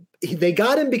 they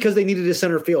got him because they needed a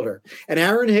center fielder. And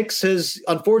Aaron Hicks has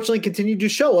unfortunately continued to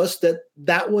show us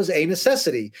that was a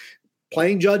necessity.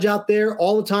 Playing Judge out there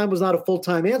all the time was not a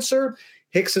full-time answer.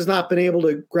 Hicks has not been able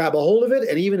to grab a hold of it.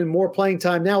 And even in more playing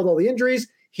time now with all the injuries,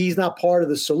 he's not part of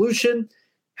the solution.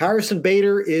 Harrison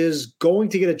Bader is going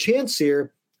to get a chance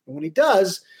here. And when he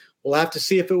does, we'll have to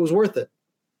see if it was worth it.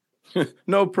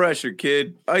 No pressure,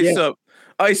 kid.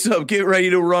 Ice up, get ready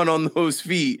to run on those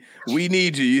feet. We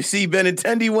need you. You see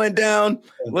Benintendi went down.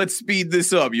 Let's speed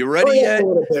this up. You ready yet?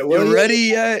 You ready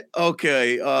yet?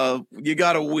 Okay. You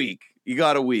got a week.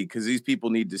 Because these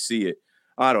people need to see it.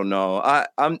 I don't know.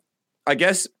 I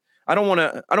guess I don't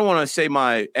want to say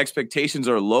my expectations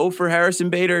are low for Harrison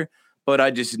Bader, but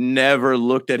I just never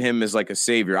looked at him as like a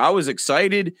savior. I was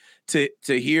excited to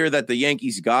hear that the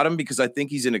Yankees got him because I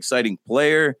think he's an exciting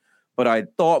player, but I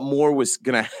thought more was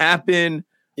going to happen.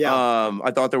 Yeah.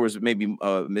 I thought there was maybe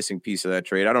a missing piece of that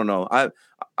trade. I don't know.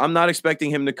 I'm not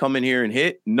expecting him to come in here and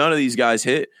hit. None of these guys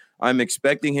hit. I'm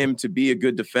expecting him to be a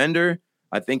good defender.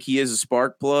 I think he is a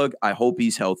spark plug. I hope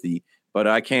he's healthy, but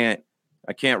I can't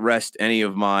rest any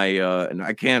of my and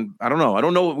I don't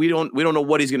know. We don't know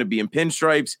what he's going to be in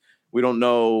pinstripes. We don't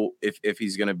know if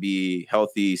he's going to be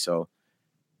healthy. So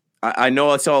I know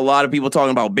I saw a lot of people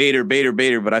talking about Bader,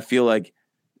 but I feel like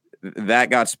that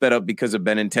got sped up because of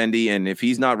Benintendi, and if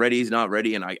he's not ready, he's not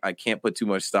ready, and I can't put too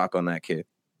much stock on that kid.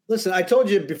 Listen, I told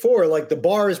you before, like the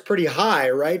bar is pretty high,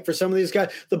 right? For some of these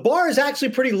guys, the bar is actually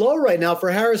pretty low right now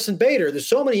for Harrison Bader. There's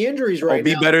so many injuries now.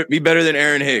 Be better than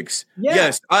Aaron Hicks. Yeah.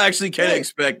 Yes, I actually can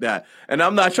expect that, and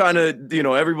I'm not trying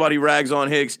to, everybody rags on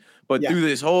Hicks, but through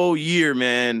this whole year,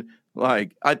 man,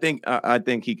 Like, I think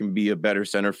he can be a better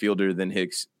center fielder than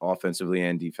Hicks offensively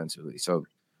and defensively. So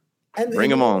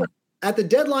bring him on. At the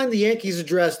deadline, the Yankees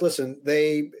addressed, listen,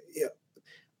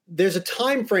 there's a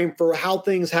time frame for how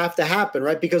things have to happen,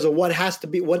 right? Because of what has to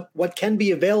be, what can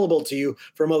be available to you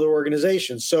from other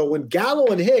organizations. So when Gallo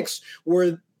and Hicks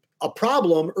were a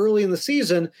problem early in the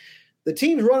season, the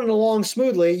team's running along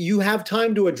smoothly. You have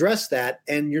time to address that,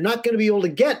 and you're not going to be able to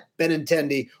get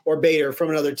Benintendi or Bader from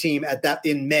another team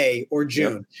in May or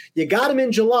June. Yep. You got him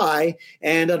in July,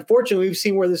 and unfortunately, we've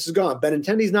seen where this has gone.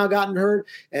 Benintendi's now gotten hurt,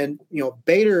 and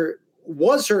Bader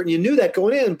was hurt, and you knew that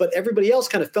going in, but everybody else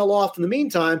kind of fell off in the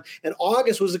meantime, and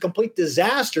August was a complete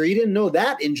disaster. You didn't know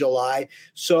that in July.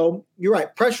 So you're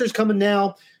right. Pressure's coming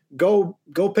now. Go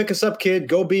pick us up, kid.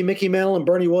 Go be Mickey Mantle and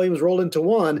Bernie Williams rolled into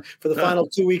one for the final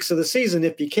 2 weeks of the season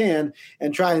if you can,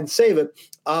 and try and save it.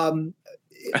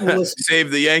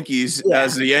 Save the Yankees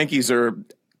as the Yankees are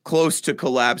close to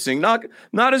collapsing. Not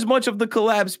as much of the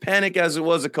collapse panic as it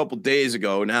was a couple days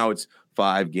ago. Now it's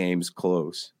 5 games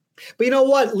close. But you know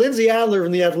what? Lindsay Adler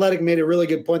from The Athletic made a really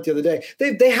good point the other day.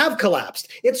 They have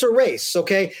collapsed. It's a race,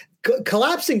 okay?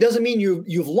 Collapsing doesn't mean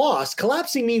you've lost.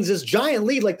 Collapsing means this giant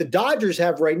lead like the Dodgers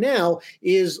have right now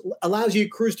allows you to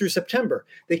cruise through September.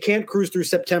 They can't cruise through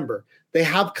September. They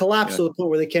have collapsed to the point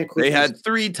where they can't cruise. They had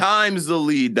 3 times the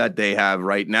lead that they have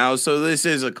right now, so this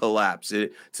is a collapse.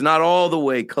 It's not all the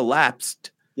way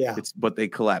collapsed. Yeah, but they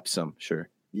collapsed some, sure.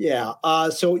 Yeah.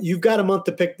 So you've got a month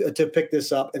to pick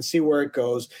this up and see where it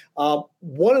goes.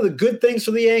 One of the good things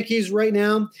for the Yankees right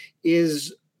now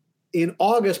is in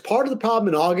August. Part of the problem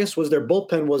in August was their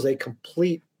bullpen was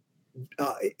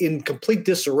in complete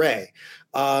disarray.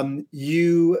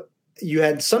 You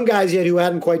had some guys yet who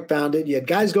hadn't quite found it. You had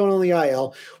guys going on the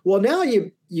IL. Well, now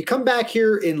you come back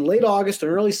here in late August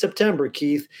and early September,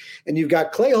 Keith, and you've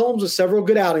got Clay Holmes with several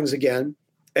good outings again.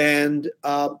 And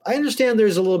I understand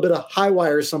there's a little bit of high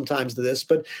wires sometimes to this,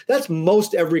 but that's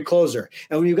most every closer.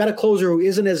 And when you've got a closer who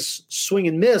isn't as swing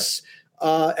and miss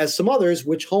as some others,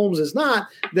 which Holmes is not,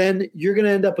 then you're going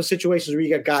to end up with situations where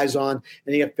you got guys on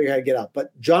and you got to figure out how to get out.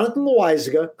 But Jonathan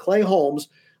Loaisiga, Clay Holmes,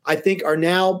 I think are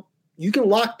now – you can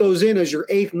lock those in as your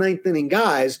 8th, 9th inning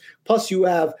guys. Plus you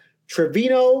have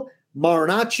Trevino,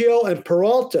 Marinaccio, and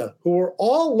Peralta, who are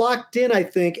all locked in, I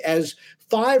think, as –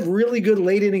 5 really good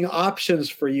late inning options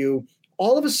for you.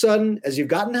 All of a sudden, as you've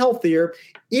gotten healthier,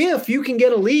 if you can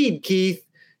get a lead, Keith,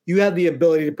 you have the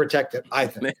ability to protect it, I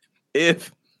think.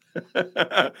 It's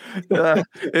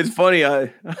funny.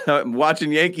 I'm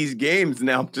watching Yankees games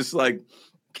now. I'm just like,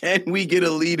 can we get a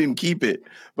lead and keep it?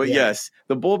 But yes,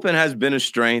 the bullpen has been a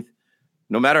strength.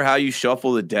 No matter how you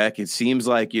shuffle the deck, it seems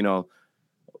like,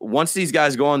 once these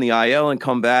guys go on the IL and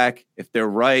come back, if they're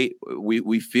right,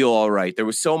 we feel all right. There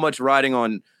was so much riding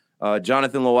on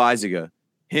Jonathan Loaisiga,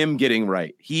 him getting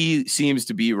right. He seems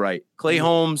to be right. Clay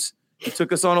Holmes, he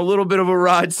took us on a little bit of a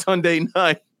ride Sunday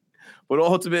night, but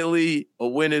ultimately a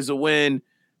win is a win.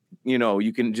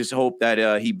 You can just hope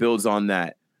that he builds on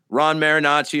that. Ron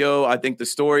Marinaccio, I think the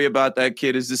story about that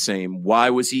kid is the same. Why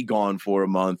was he gone for a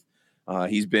month?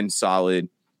 He's been solid.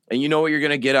 And you know what you're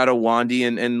going to get out of Wandy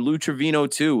and Lou Trevino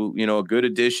too. A good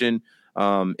addition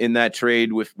in that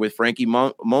trade with Frankie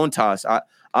Montas.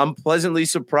 I'm pleasantly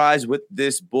surprised with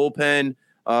this bullpen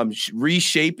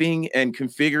reshaping and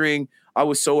configuring. I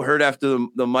was so hurt after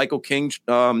the Michael King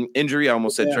injury. I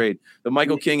almost said trade. The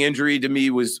Michael King injury to me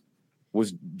was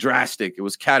drastic. It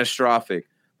was catastrophic.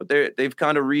 But they've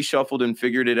kind of reshuffled and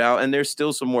figured it out, and there's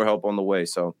still some more help on the way.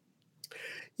 So.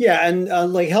 Yeah, and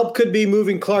help could be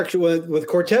moving Clark with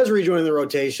Cortez rejoining the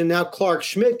rotation. Now Clark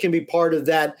Schmidt can be part of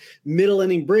that middle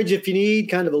inning bridge if you need,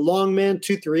 kind of a long man,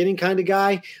 2-3 inning kind of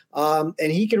guy,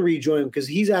 and he can rejoin because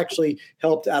he's actually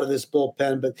helped out of this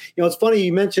bullpen. But it's funny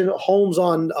you mentioned Holmes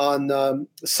on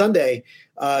Sunday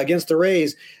against the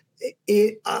Rays.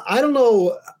 I don't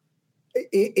know.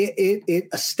 It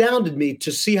astounded me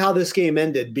to see how this game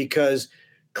ended because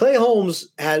Clay Holmes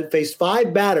had faced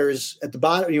 5 batters at the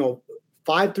bottom,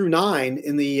 5 through 9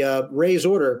 in the Rays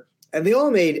order, and they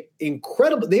all made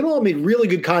really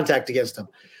good contact against him.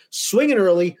 Swinging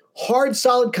early, hard,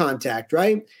 solid contact,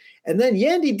 right? And then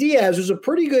Yandy Diaz was a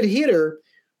pretty good hitter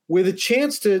with a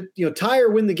chance to, tie or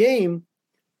win the game.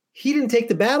 He didn't take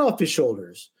the bat off his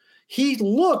shoulders. He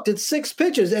looked at 6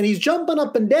 pitches, and he's jumping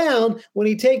up and down when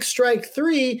he takes strike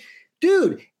 3.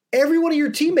 Dude, every one of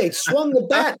your teammates swung the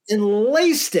bat and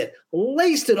laced it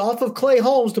off of Clay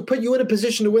Holmes to put you in a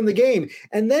position to win the game.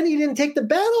 And then he didn't take the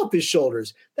bat off his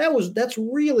shoulders. That's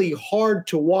really hard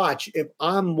to watch if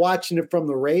I'm watching it from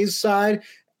the Rays side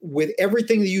with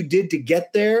everything that you did to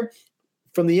get there.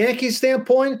 From the Yankees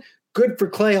standpoint, good for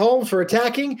Clay Holmes for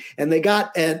attacking, and they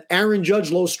got an Aaron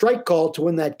Judge low strike call to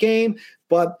win that game.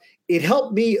 But it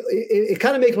helped me. It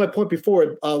kind of makes my point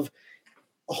before of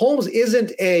Holmes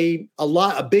isn't a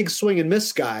big swing and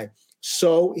miss guy.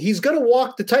 So he's going to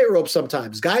walk the tightrope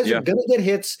sometimes. Guys are going to get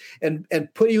hits and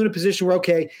put you in a position where,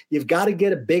 okay, you've got to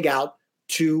get a big out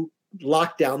to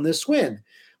lock down this win.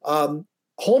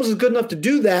 Holmes is good enough to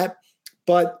do that,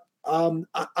 but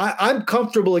I'm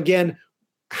comfortable again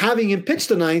having him pitch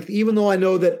the ninth, even though I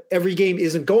know that every game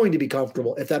isn't going to be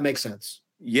comfortable, if that makes sense.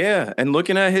 Yeah, and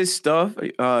looking at his stuff,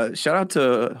 shout out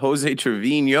to Jose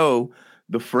Trevino,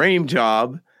 the frame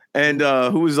job, and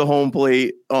who was the home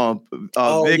plate?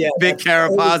 Vic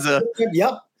Carapazza.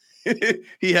 Yep.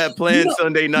 He had plans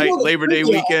Sunday night, Labor Day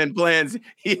weekend plans.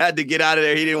 He had to get out of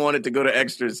there. He didn't want it to go to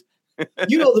extras.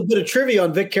 You know the bit of trivia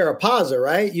on Vic Carapazza,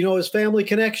 right? You know his family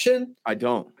connection? I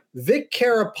don't. Vic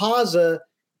Carapazza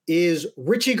is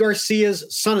Richie Garcia's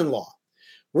son-in-law.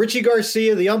 Richie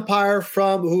Garcia, the umpire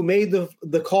who made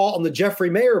the call on the Jeffrey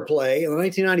Mayer play in the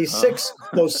 1996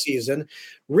 postseason.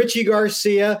 Richie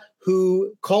Garcia,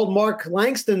 who called Mark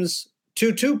Langston's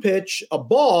 2-2 pitch a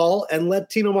ball and let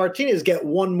Tino Martinez get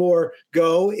one more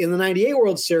go in the 98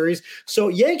 World Series. So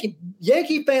Yankee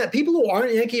fan, people who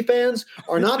aren't Yankee fans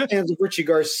are not fans of Richie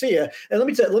Garcia. And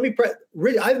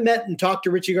I've met and talked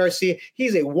to Richie Garcia.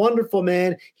 He's a wonderful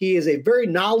man. He is a very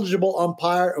knowledgeable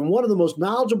umpire and one of the most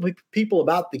knowledgeable people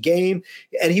about the game.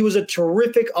 And he was a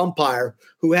terrific umpire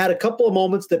who had a couple of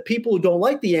moments that people who don't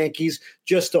like the Yankees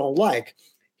just don't like.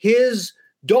 His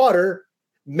daughter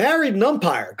married an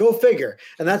umpire, go figure.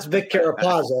 And that's Vic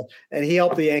Carapazza, and he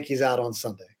helped the Yankees out on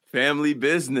Sunday. Family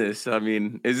business. I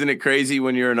mean, isn't it crazy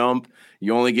when you're an ump,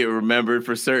 you only get remembered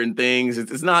for certain things?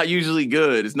 It's not usually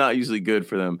good. It's not usually good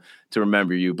for them to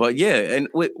remember you. But yeah, and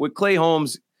with Clay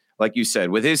Holmes, like you said,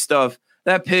 with his stuff,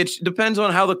 that pitch depends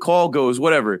on how the call goes,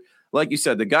 whatever. Like you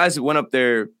said, the guys that went up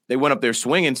there, they went up there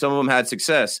swinging. Some of them had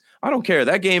success. I don't care.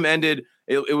 That game ended.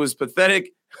 It was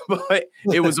pathetic. But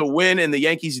it was a win, and the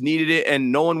Yankees needed it,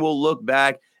 and no one will look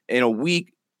back in a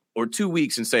week or 2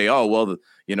 weeks and say, oh, well,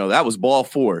 that was ball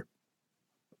 4.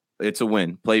 It's a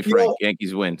win. Play Frank.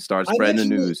 Yankees win. Start spreading the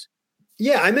news.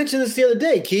 I mentioned this the other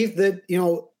day, Keith, that,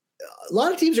 a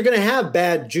lot of teams are going to have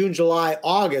bad June, July,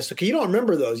 August. Okay, you don't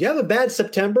remember those. You have a bad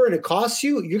September, and it costs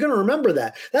you. You're going to remember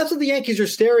that. That's what the Yankees are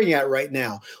staring at right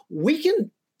now.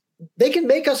 They can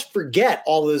make us forget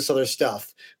all of this other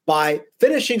stuff by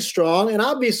finishing strong and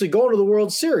obviously going to the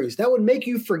World Series. That would make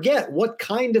you forget what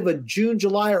kind of a June,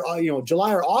 July, or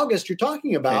July or August you're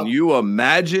talking about. Can you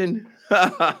imagine?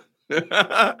 Be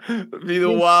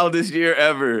the wildest year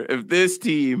ever if this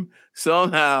team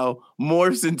somehow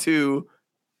morphs into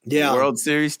a World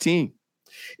Series team.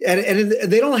 And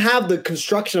they don't have the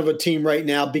construction of a team right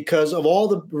now because of all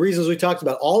the reasons we talked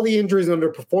about. All the injuries and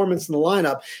underperformance in the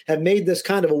lineup have made this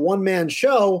kind of a one-man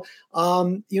show.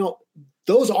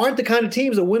 Those aren't the kind of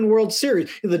teams that win World Series.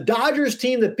 The Dodgers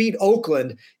team that beat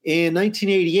Oakland in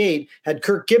 1988 had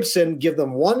Kirk Gibson give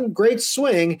them one great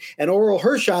swing and Orel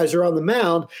Hershiser on the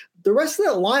mound. The rest of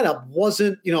that lineup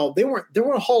wasn't, there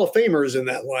weren't Hall of Famers in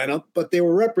that lineup, but they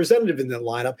were representative in that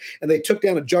lineup, and they took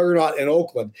down a juggernaut in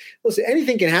Oakland. Listen,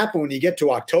 anything can happen when you get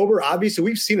to October. Obviously,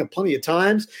 we've seen it plenty of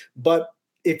times, but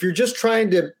if you're just trying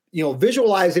to,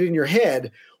 visualize it in your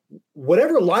head,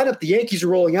 whatever lineup the Yankees are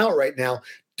rolling out right now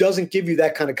doesn't give you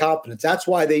that kind of confidence. That's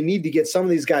why they need to get some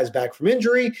of these guys back from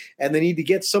injury, and they need to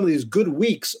get some of these good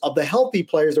weeks of the healthy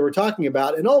players that we're talking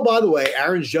about. And oh, by the way,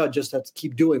 Aaron Judge just has to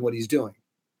keep doing what he's doing.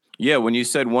 Yeah, when you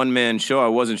said one-man show, I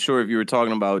wasn't sure if you were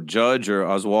talking about Judge or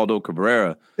Oswaldo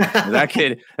Cabrera. That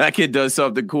kid does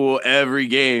something cool every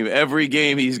game. Every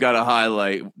game he's got a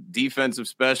highlight. Defensive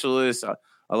specialist.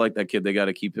 I like that kid. They got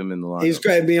to keep him in the line. He's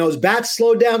great. His bat's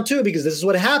slowed down too, because this is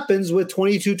what happens with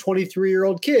 22,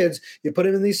 23-year-old kids. You put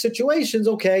him in these situations,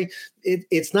 okay,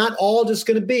 it's not all just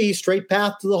going to be straight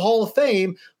path to the Hall of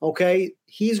Fame, okay?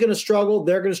 He's going to struggle.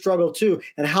 They're going to struggle too.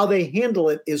 And how they handle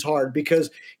it is hard because,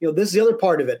 this is the other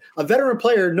part of it. A veteran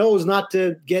player knows not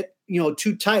to get,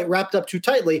 wrapped up too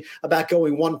tightly about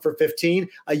going 1 for 15.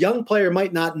 A young player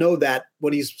might not know that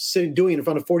when he's doing it in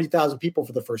front of 40,000 people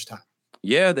for the first time.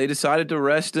 Yeah, they decided to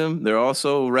rest him. They're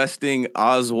also resting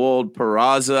Oswald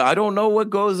Peraza. I don't know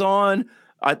what goes on.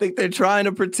 I think they're trying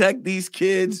to protect these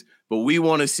kids, but we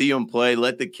want to see them play.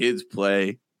 Let the kids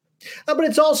play. But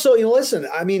it's also, listen,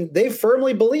 they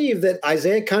firmly believe that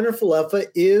Isaiah Kiner-Falefa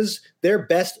is their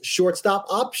best shortstop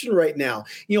option right now.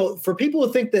 For people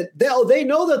who think that they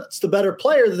know that it's the better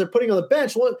player that they're putting on the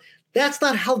bench, well, that's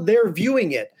not how they're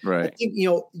viewing it. Right. I think,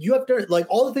 you have to, like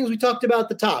all the things we talked about at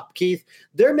the top, Keith,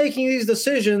 they're making these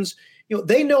decisions,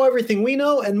 they know everything we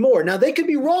know and more. Now, they could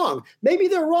be wrong. Maybe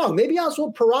they're wrong. Maybe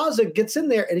Oswald Peraza gets in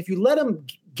there, and if you let him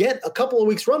get a couple of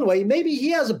weeks runway, maybe he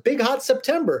has a big hot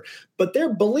September. But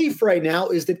their belief right now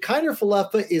is that Kiner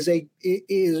Falefa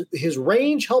is his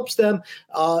range helps them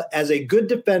as a good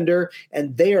defender,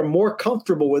 and they are more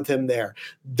comfortable with him there.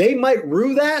 They might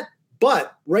rue that,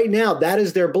 but right now that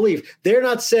is their belief. They're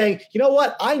not saying, you know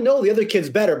what, I know the other kid's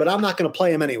better, but I'm not going to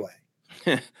play him anyway.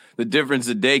 The difference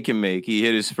a day can make. He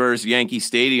hit his first Yankee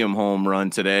Stadium home run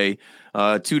today.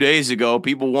 2 days ago,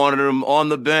 people wanted him on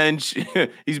the bench.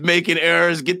 He's making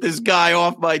errors. Get this guy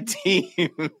off my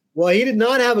team. Well, he did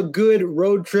not have a good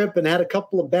road trip and had a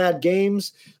couple of bad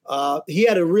games. He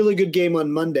had a really good game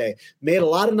on Monday. Made a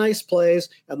lot of nice plays,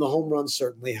 and the home run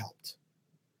certainly helped.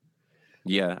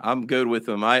 Yeah, I'm good with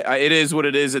him. It is what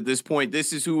it is at this point.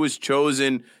 This is who was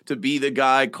chosen to be the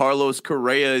guy. Carlos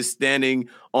Correa is standing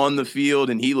on the field,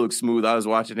 and he looks smooth. I was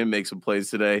watching him make some plays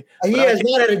today. He has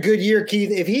not had a good year, Keith.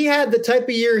 If he had the type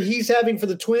of year he's having for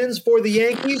the Twins, for the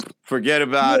Yankees, forget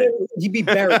about it. He'd be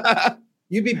buried.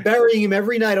 You'd be burying him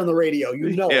every night on the radio.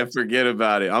 Yeah, forget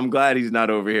about it. I'm glad he's not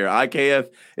over here. IKF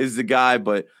is the guy,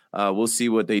 but we'll see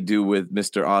what they do with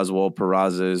Mr. Oswald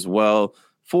Peraza as well.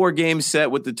 4-game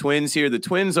set with the Twins here. The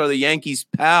Twins are the Yankees'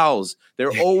 pals.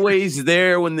 They're always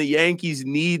there when the Yankees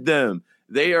need them.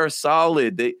 They are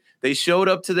solid. They showed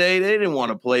up today. They didn't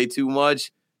want to play too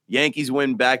much. Yankees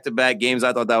win back-to-back games.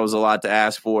 I thought that was a lot to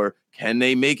ask for. Can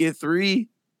they make it 3?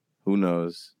 Who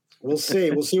knows? We'll see.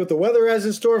 We'll see what the weather has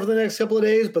in store for the next couple of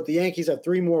days, but the Yankees have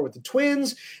 3 more with the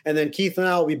Twins, and then Keith and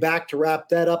I will be back to wrap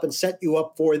that up and set you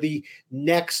up for the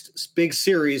next big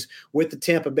series with the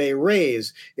Tampa Bay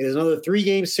Rays. It is another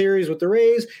 3-game series with the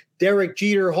Rays. Derek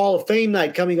Jeter Hall of Fame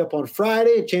night coming up on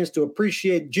Friday, a chance to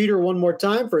appreciate Jeter one more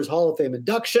time for his Hall of Fame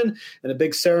induction and a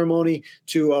big ceremony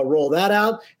to roll that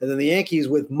out. And then the Yankees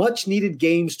with much needed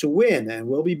games to win. And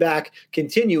we'll be back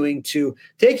continuing to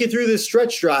take you through this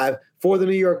stretch drive for the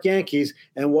New York Yankees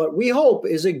and what we hope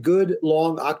is a good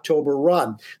long October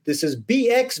run. This is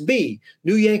BXB,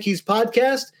 New Yankees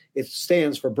Podcast. It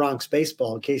stands for Bronx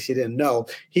Baseball, in case you didn't know.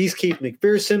 He's Keith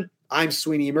McPherson. I'm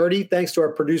Sweeney Murdy. Thanks to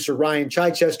our producer, Ryan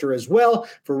Chichester, as well,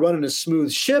 for running a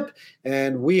smooth ship.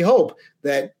 And we hope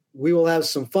that we will have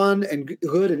some fun and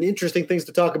good and interesting things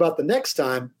to talk about the next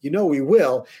time. You know we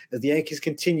will, as the Yankees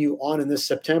continue on in this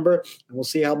September. And we'll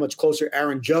see how much closer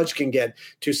Aaron Judge can get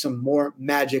to some more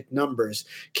magic numbers.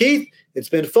 Keith, it's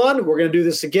been fun. We're going to do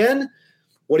this again.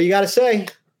 What do you got to say?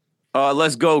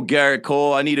 Let's go, Garrett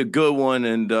Cole. I need a good one,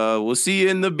 and we'll see you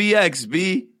in the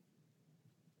BXB.